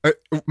got you.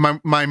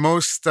 My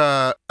most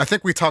I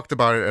think we talked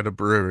about it at a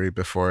brewery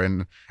before,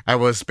 and I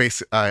was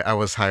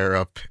higher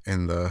up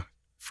in the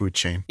food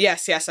chain.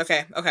 Yes,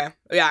 okay.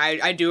 Yeah,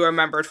 I do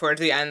remember towards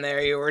the end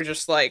there, you were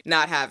just like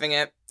not having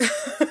it.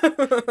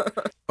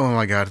 Oh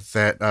my god,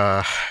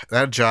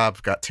 that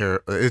job got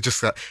terrible. It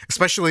just got,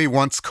 especially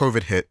once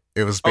COVID hit.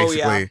 It was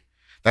basically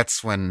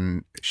that's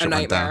when shit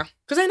went down.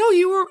 Because I know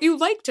you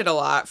liked it a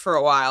lot for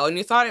a while, and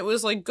you thought it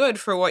was like good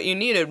for what you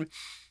needed,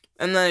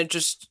 and then it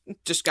just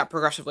got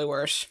progressively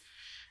worse.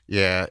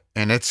 Yeah,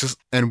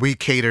 and we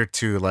cater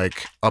to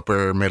like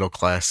upper middle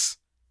class,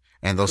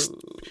 and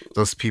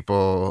those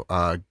people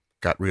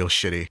got real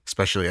shitty,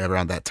 especially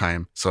around that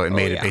time. So it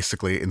made it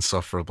basically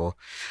insufferable.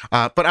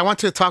 But I want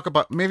to talk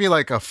about maybe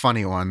like a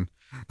funny one,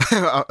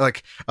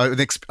 like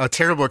a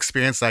terrible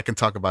experience that I can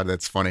talk about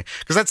that's funny,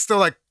 because that's still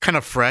like kind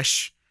of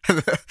fresh.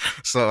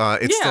 So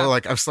it's still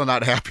like I'm still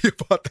not happy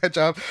about that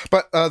job.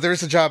 But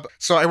there's a job.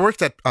 So I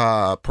worked at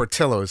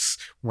Portillo's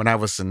when I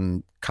was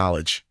in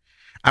college.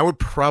 I would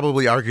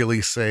probably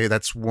arguably say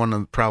that's one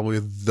of probably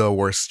the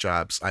worst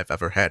jobs I've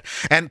ever had.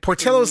 And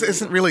Portillo's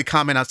isn't really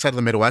common outside of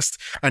the Midwest.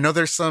 I know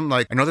there's some,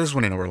 like, I know there's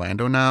one in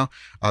Orlando now.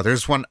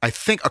 There's one, I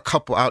think a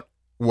couple out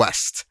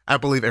west. I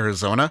believe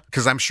Arizona,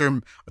 because I'm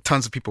sure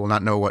tons of people will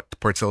not know what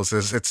Portillo's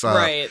is. It's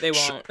right, they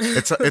won't.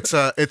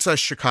 it's a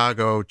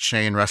Chicago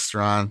chain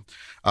restaurant.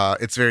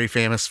 It's very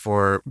famous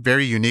for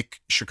very unique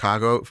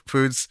Chicago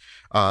foods,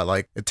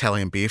 like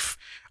Italian beef.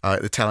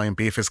 Italian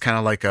beef is kind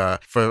of like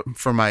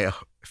for my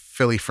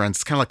Philly friends,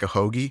 it's kind of like a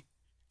hoagie.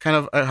 Kind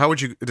of, how would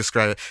you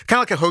describe it?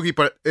 Kind of like a hoagie,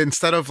 but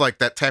instead of like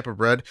that type of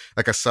bread,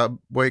 like a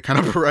Subway kind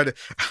of bread.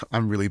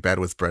 I'm really bad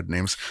with bread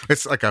names.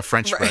 It's like a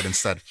French bread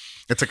instead.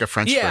 It's like a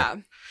French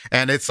bread.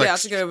 And it's like,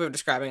 that's a good way of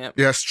describing it.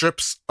 Yeah,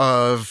 strips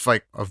of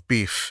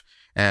beef.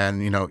 And,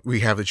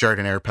 we have the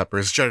jardinere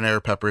peppers.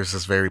 Jardinere peppers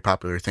is a very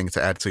popular thing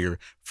to add to your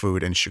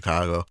food in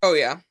Chicago. Oh,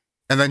 yeah.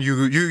 And then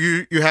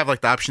you have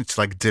like the option to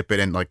like dip it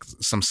in like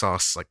some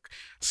sauce, like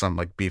some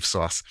like beef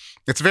sauce.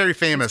 It's very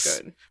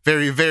famous,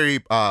 very,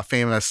 very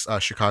famous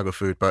Chicago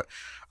food, but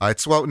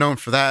it's well known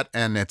for that.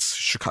 And it's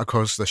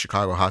the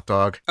Chicago hot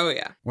dog. Oh,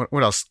 yeah.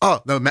 What else?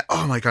 Oh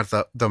my God,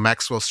 the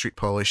Maxwell Street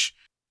Polish.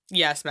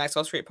 Yes,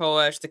 Maxwell Street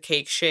Polish, the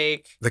cake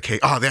shake. The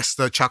cake. Oh, that's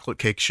the chocolate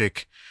cake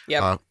shake.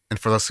 Yep. And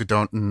for those who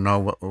don't know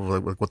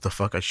what the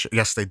fuck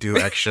yes, they do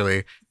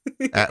actually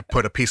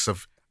put a piece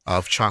of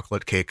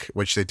chocolate cake,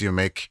 which they do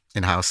make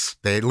in-house.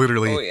 They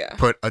literally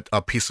put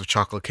a piece of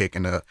chocolate cake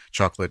in a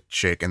chocolate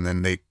shake, and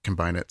then they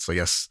combine it. So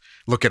yes,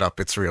 look it up.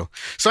 It's real.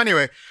 So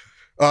anyway,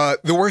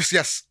 the worst,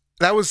 yes,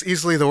 that was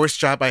easily the worst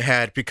job I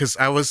had, because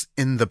I was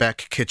in the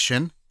back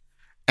kitchen,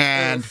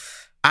 and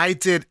I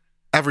did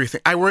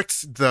everything. I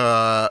worked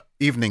the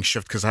evening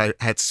shift because I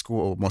had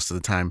school most of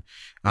the time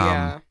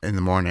in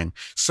the morning.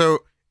 So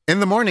in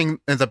the morning,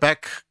 in the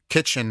back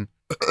kitchen,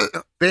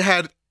 they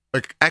had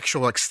like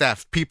actual like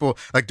staff, people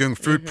like doing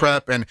food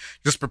prep and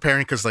just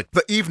preparing, because like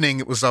the evening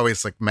it was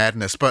always like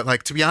madness. But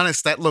like, to be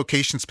honest, that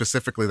location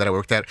specifically that I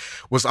worked at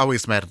was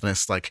always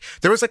madness. Like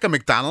there was like a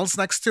McDonald's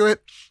next to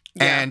it,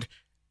 and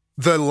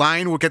the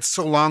line would get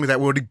so long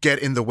that would get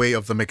in the way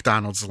of the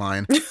McDonald's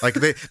line. Like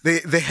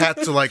they had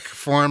to like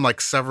form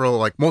like several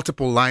like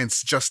multiple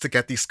lines just to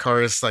get these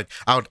cars like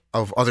out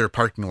of other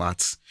parking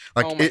lots.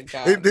 Like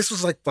this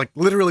was like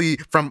literally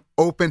from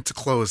open to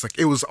close. Like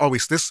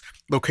this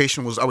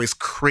location was always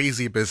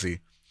crazy busy.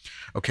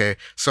 Okay,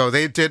 so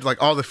they did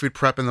like all the food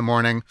prep in the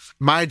morning.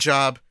 My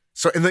job.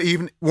 So in the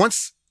evening,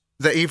 once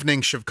the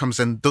evening shift comes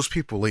in, those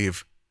people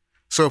leave.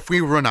 So if we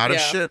run out of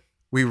shit.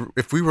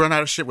 If we run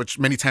out of shit, which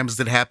many times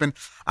did happen,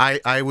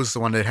 I was the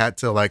one that had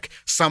to like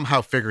somehow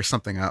figure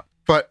something out.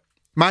 But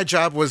my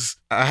job was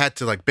I had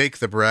to like bake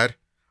the bread,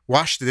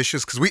 wash the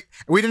dishes, because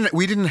we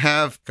didn't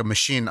have a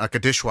machine, like a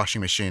dishwashing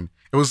machine.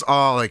 It was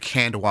all like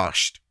hand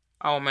washed.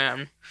 Oh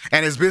man!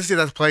 And as busy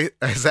as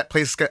that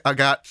place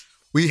got,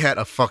 we had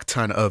a fuck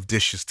ton of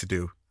dishes to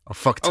do. A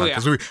fuck ton,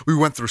 because we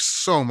went through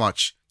so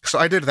much. So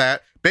I did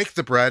that, baked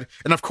the bread,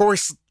 and of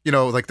course,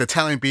 like the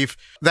Italian beef,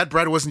 that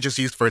bread wasn't just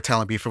used for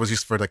Italian beef, it was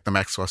used for like the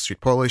Maxwell Street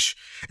Polish.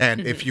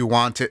 And if you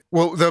want it,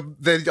 well,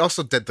 they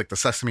also did like the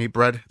sesame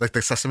bread, like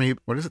the sesame,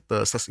 what is it?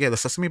 The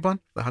sesame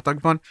bun, the hot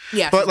dog bun.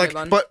 Yeah, but like,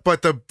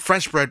 but the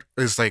French bread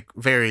is like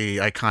very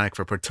iconic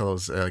for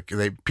Portillo's.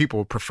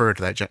 People preferred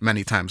that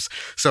many times,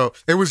 so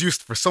it was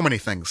used for so many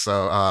things.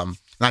 So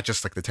not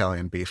just like the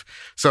Italian beef.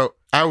 So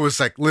I was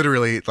like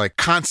literally like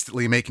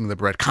constantly making the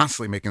bread.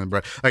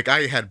 Like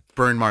I had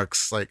burn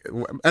marks. Like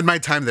at my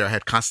time there, I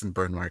had constant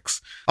burn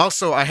marks.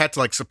 Also, I had to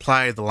like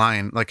supply the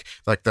line, like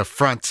the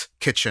front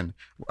kitchen,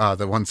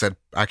 the ones that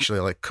actually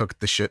like cooked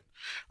the shit.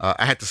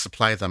 I had to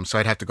supply them, so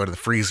I'd have to go to the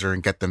freezer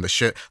and get them the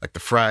shit, like the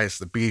fries,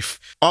 the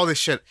beef, all this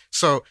shit.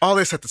 So all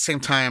this at the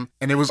same time,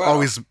 and it was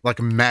always like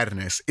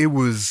madness. It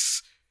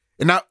was,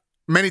 and not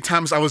many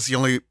times I was the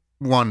only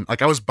one.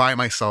 Like I was by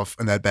myself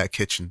in that back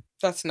kitchen.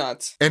 That's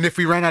nuts. And if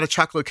we ran out of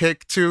chocolate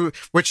cake too,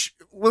 which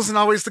wasn't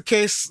always the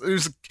case,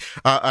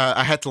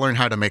 I had to learn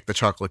how to make the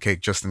chocolate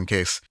cake just in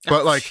case.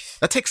 But like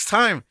that takes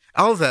time.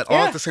 All of that,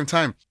 all at the same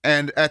time.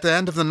 And at the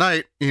end of the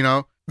night,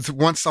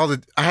 once I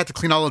had to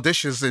clean all the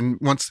dishes, and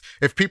once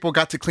if people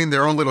got to clean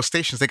their own little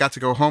stations, they got to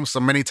go home. So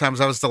many times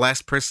I was the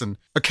last person.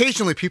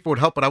 Occasionally people would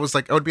help, but I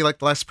would be like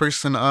the last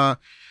person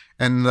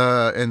in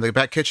the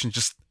back kitchen,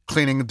 just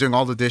cleaning, doing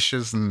all the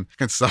dishes, and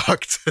it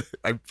sucked.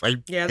 I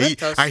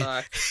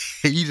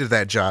hated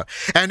that job,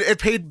 and it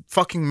paid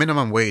fucking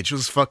minimum wage. It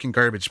was fucking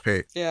garbage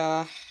pay.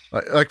 Yeah.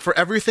 Like for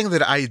everything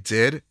that I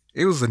did,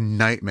 it was a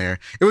nightmare.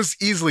 It was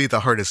easily the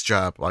hardest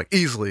job. Like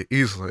easily.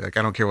 Like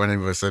I don't care what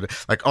anybody said.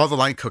 Like all the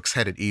line cooks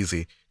had it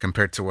easy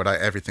compared to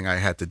everything I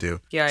had to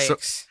do. Yikes. So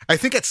I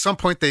think at some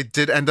point they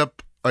did end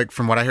up, like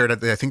from what I heard,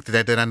 I think that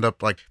they did end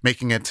up like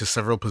making it to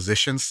several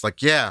positions.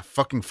 Like yeah,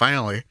 fucking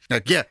finally.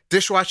 Like yeah,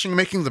 dishwashing,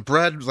 making the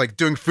bread, like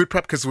doing food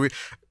prep, because we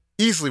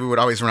would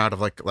always run out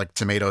of like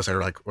tomatoes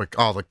or like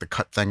all like the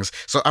cut things.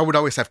 So I would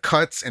always have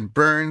cuts and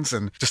burns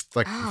and just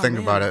like think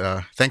about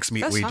it. Thanks,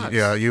 Meatweed.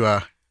 Yeah,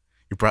 you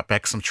brought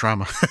back some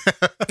trauma.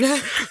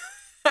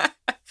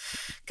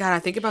 God, I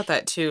think about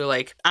that too.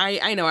 Like,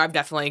 I know I've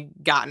definitely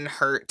gotten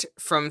hurt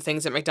from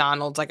things at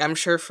McDonald's. Like, I'm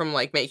sure from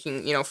like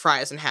making,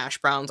 fries and hash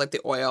browns, like the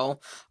oil.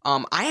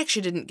 I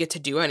actually didn't get to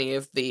do any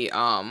of the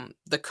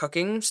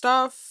cooking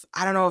stuff.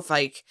 I don't know if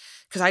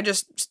because I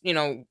just,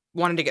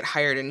 wanted to get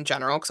hired in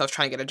general because I was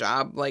trying to get a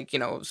job. Like,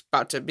 I was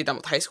about to be done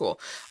with high school.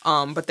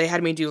 But they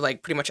had me do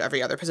like pretty much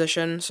every other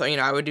position. So,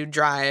 I would do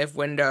drive,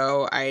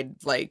 window. I'd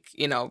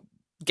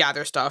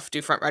gather stuff,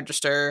 do front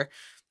register,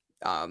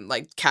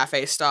 like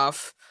cafe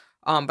stuff.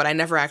 But I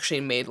never actually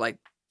made like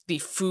the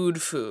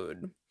food.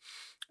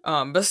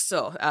 But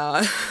still,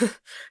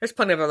 there's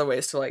plenty of other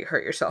ways to like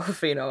hurt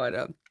yourself,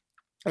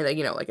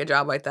 like a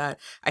job like that.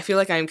 I feel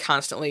like I'm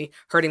constantly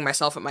hurting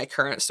myself at my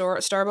current store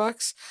at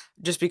Starbucks,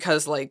 just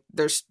because like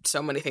there's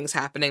so many things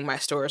happening. My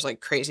store is like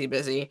crazy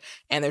busy,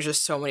 and there's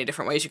just so many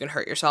different ways you can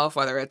hurt yourself.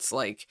 Whether it's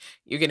like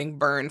you're getting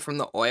burned from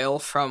the oil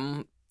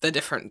from the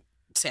different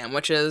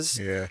sandwiches.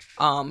 Yeah.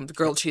 The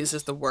grilled cheese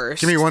is the worst.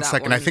 Give me 1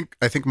 second. I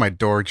think my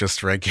door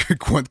just rang. Give me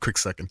 1 quick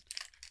second.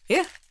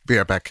 Yeah. Be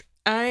right back.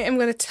 I am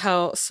going to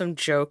tell some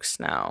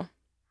jokes now.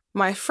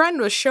 My friend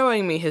was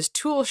showing me his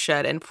tool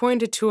shed and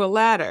pointed to a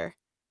ladder.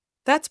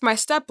 "That's my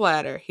step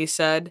ladder," he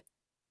said.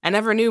 "I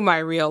never knew my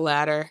real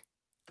ladder."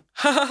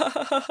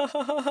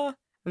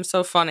 I'm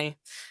so funny.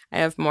 I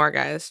have more,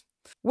 guys.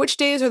 Which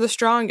days are the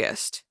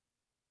strongest?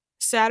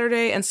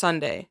 Saturday and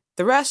Sunday.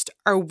 The rest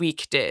are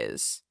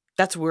weekdays.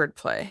 That's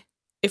wordplay.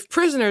 If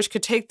prisoners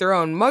could take their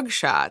own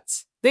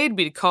mugshots, they'd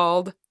be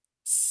called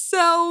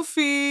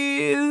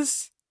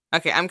selfies.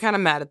 Okay, I'm kind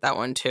of mad at that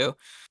one too.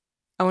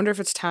 I wonder if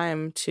it's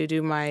time to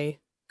do my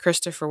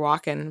Christopher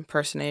Walken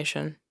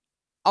impersonation.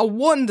 "I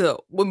wonder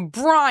when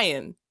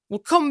Brian will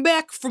come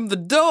back from the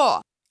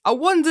door. I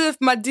wonder if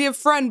my dear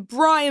friend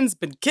Brian's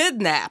been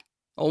kidnapped.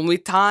 Only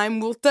time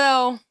will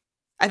tell."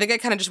 I think I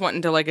kind of just went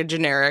into like a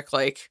generic,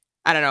 like,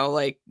 I don't know,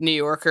 like New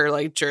Yorker,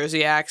 like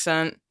Jersey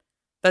accent.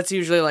 That's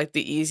usually like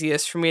the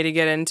easiest for me to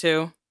get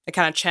into. I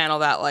kind of channel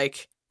that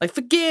like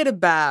forget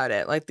about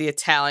it, like the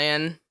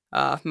Italian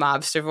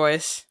mobster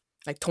voice,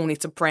 like Tony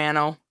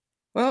Soprano.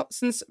 Well,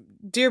 since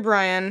dear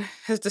Brian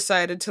has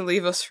decided to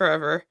leave us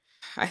forever,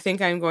 I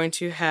think I'm going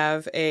to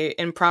have a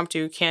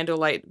impromptu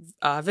candlelight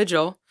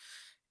vigil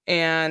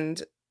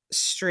and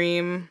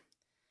stream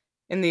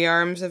In the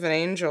Arms of an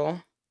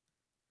Angel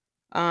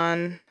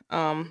on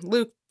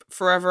loop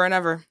forever and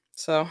ever.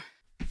 So,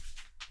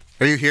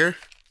 are you here?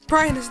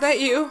 Brian, is that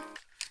you?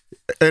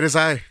 It is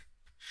I.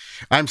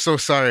 I'm so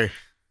sorry.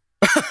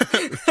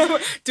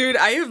 Dude,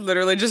 I have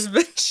literally just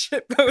been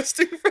shit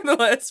posting for the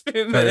last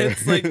few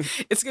minutes. Like,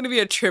 it's gonna be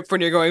a trip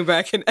when you're going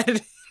back and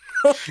editing.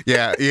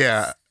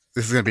 Yeah.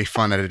 This is gonna be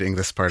fun editing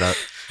this part out.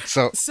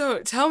 So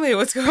tell me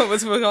what's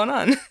going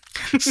on.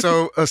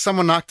 So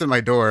someone knocked at my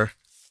door.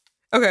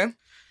 Okay.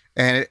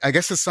 And I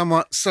guess it's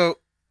someone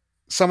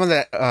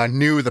that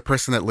knew the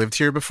person that lived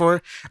here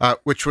before.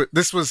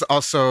 This was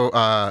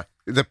also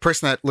the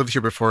person that lived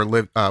here before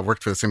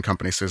worked for the same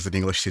company, so he was an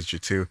English teacher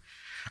too.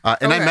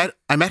 And okay.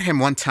 I met him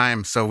one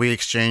time, so we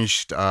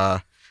exchanged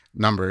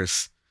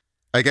numbers.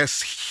 I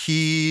guess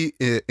he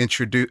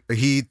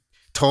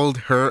told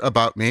her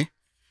about me.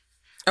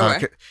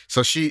 Okay.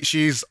 So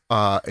she's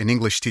an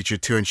English teacher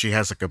too, and she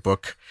has like a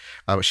book.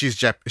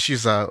 She's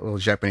a little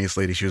Japanese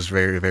lady. She was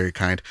very, very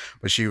kind,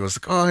 but she was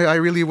like, "Oh, I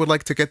really would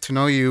like to get to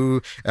know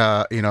you.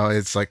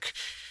 It's like,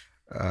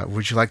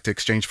 would you like to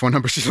exchange phone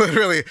numbers?" She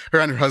literally, her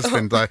and her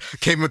husband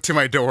came to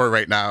my door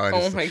right now. And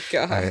oh my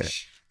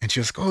gosh. And she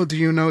was like, "Oh, do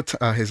you know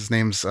his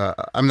name's?"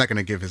 I'm not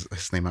gonna give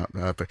his name out,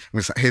 but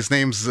his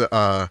name's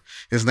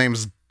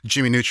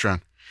Jimmy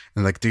Neutron.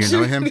 And like, "Do you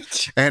know him?"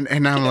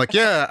 and I'm like,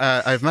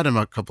 "Yeah, I've met him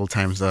a couple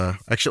times.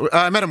 Actually,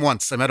 I met him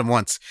once.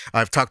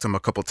 I've talked to him a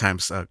couple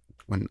times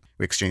when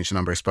we exchanged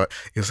numbers." But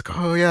he was like,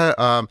 "Oh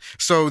yeah."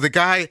 So the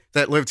guy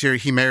that lived here,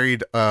 he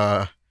married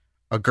a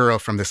girl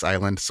from this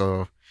island.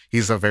 So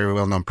he's a very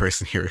well-known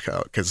person here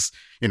because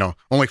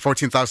only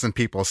 14,000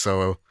 people.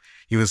 So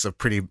he was a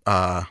pretty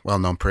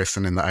well-known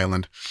person in the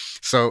island.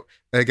 So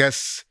I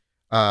guess.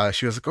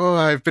 She was like, "Oh,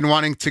 I've been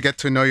wanting to get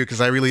to know you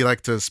because I really like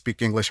to speak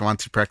English. I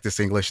want to practice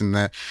English and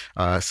that.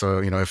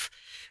 So, if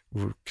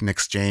we can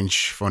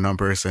exchange phone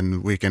numbers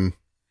and we can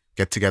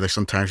get together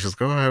sometimes. Just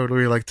go, I would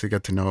really like to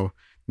get to know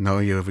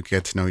you. If we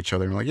get to know each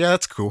other. And I'm like, yeah,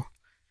 that's cool.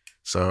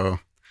 So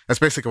that's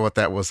basically what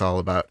that was all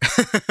about.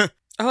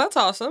 Oh, that's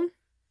awesome.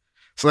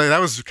 So that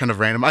was kind of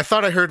random. I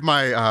thought I heard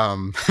my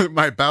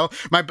my bell,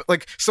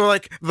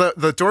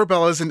 the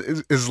doorbell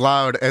isn't as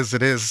loud as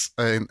it is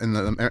in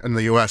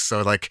the US.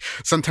 So like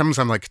sometimes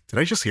I'm like, did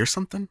I just hear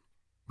something?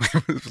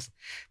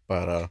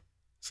 But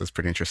so it's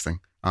pretty interesting.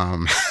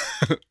 I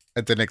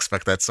didn't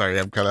expect that. Sorry,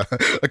 I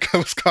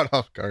was caught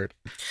off guard.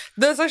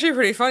 That's actually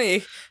pretty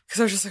funny because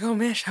I was just like, oh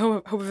man, I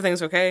hope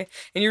everything's okay.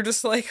 And you're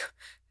just like,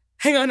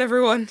 hang on,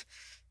 everyone,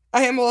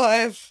 I am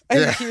alive.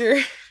 I'm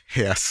here.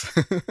 Yes.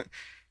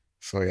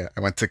 So yeah,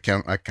 I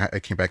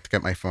came back to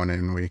get my phone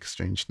and we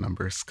exchanged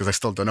numbers because I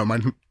still don't know my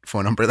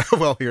phone number that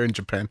well here in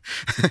Japan.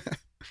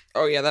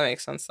 Oh yeah, that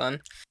makes sense then.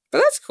 But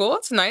that's cool.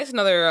 That's nice.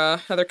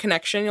 Another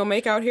connection you'll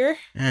make out here.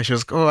 Yeah, she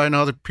was like, oh, I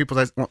know other people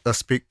that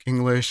speak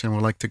English and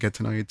would like to get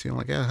to know you too. I'm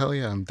like, yeah, hell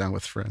yeah, I'm down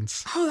with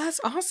friends. Oh,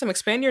 that's awesome.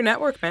 Expand your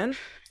network, man.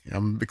 Yeah,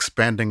 I'm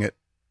expanding it.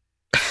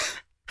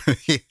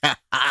 Yeah. Expand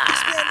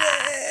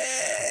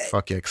it.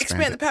 Fuck yeah,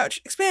 expand the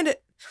pouch. Expand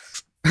it.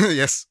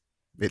 Yes,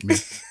 it me.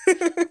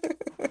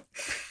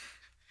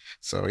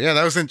 So yeah,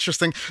 that was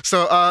interesting.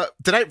 So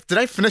did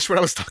I finish what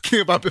I was talking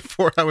about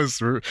before I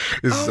was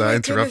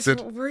interrupted? Goodness,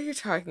 what were you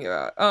talking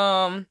about?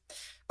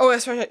 Oh,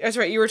 that's right. That's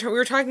right. We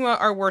were talking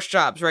about our worst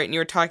jobs, right? And you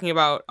were talking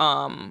about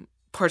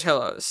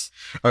Portillo's.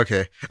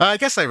 Okay, I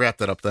guess I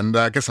wrapped it up then.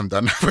 I guess I'm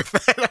done with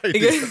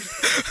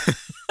that.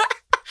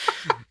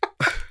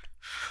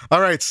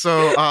 All right,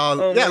 so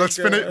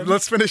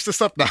let's finish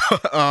this up now.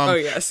 Oh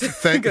yes.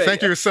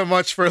 Thank you so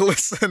much for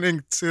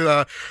listening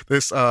to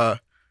this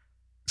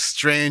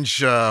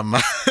strange.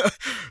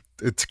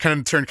 It kind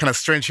of turned kind of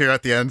strange here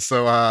at the end.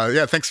 So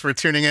yeah, thanks for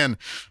tuning in.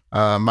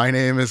 My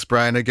name is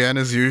Brian again,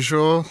 as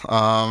usual.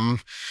 God,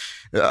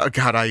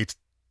 I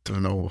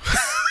don't know.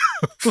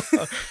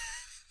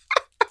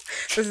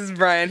 This is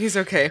Brian. He's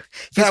okay.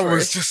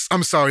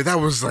 I'm sorry. That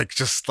was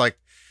just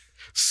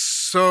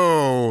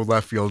so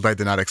left field. I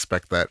did not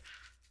expect that.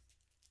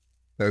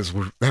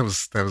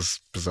 That was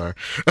bizarre.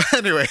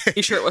 Anyway,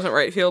 you sure it wasn't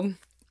right field?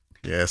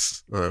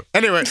 Yes.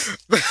 Anyway,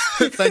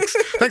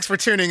 thanks for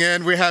tuning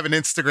in. We have an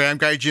Instagram,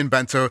 Gaijin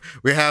Bento.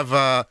 We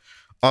have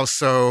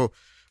also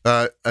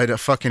a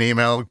fucking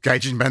email,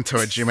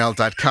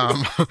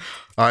 gaijinbento@gmail.com.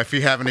 If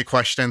you have any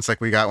questions, like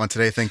we got one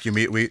today, thank you,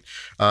 Meat Wheat.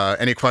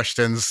 Any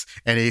questions,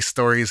 any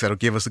stories that'll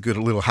give us a good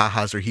little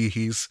ha-has or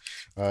hee-hees,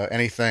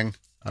 anything,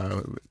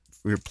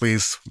 we're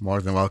please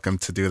more than welcome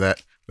to do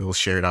that. We will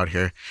share it out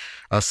here.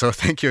 So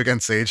thank you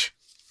again, Sage.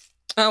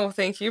 Oh, well,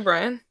 thank you,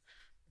 Brian.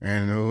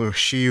 And we'll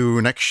see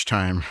you next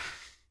time.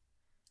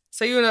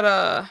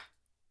 Sayonara.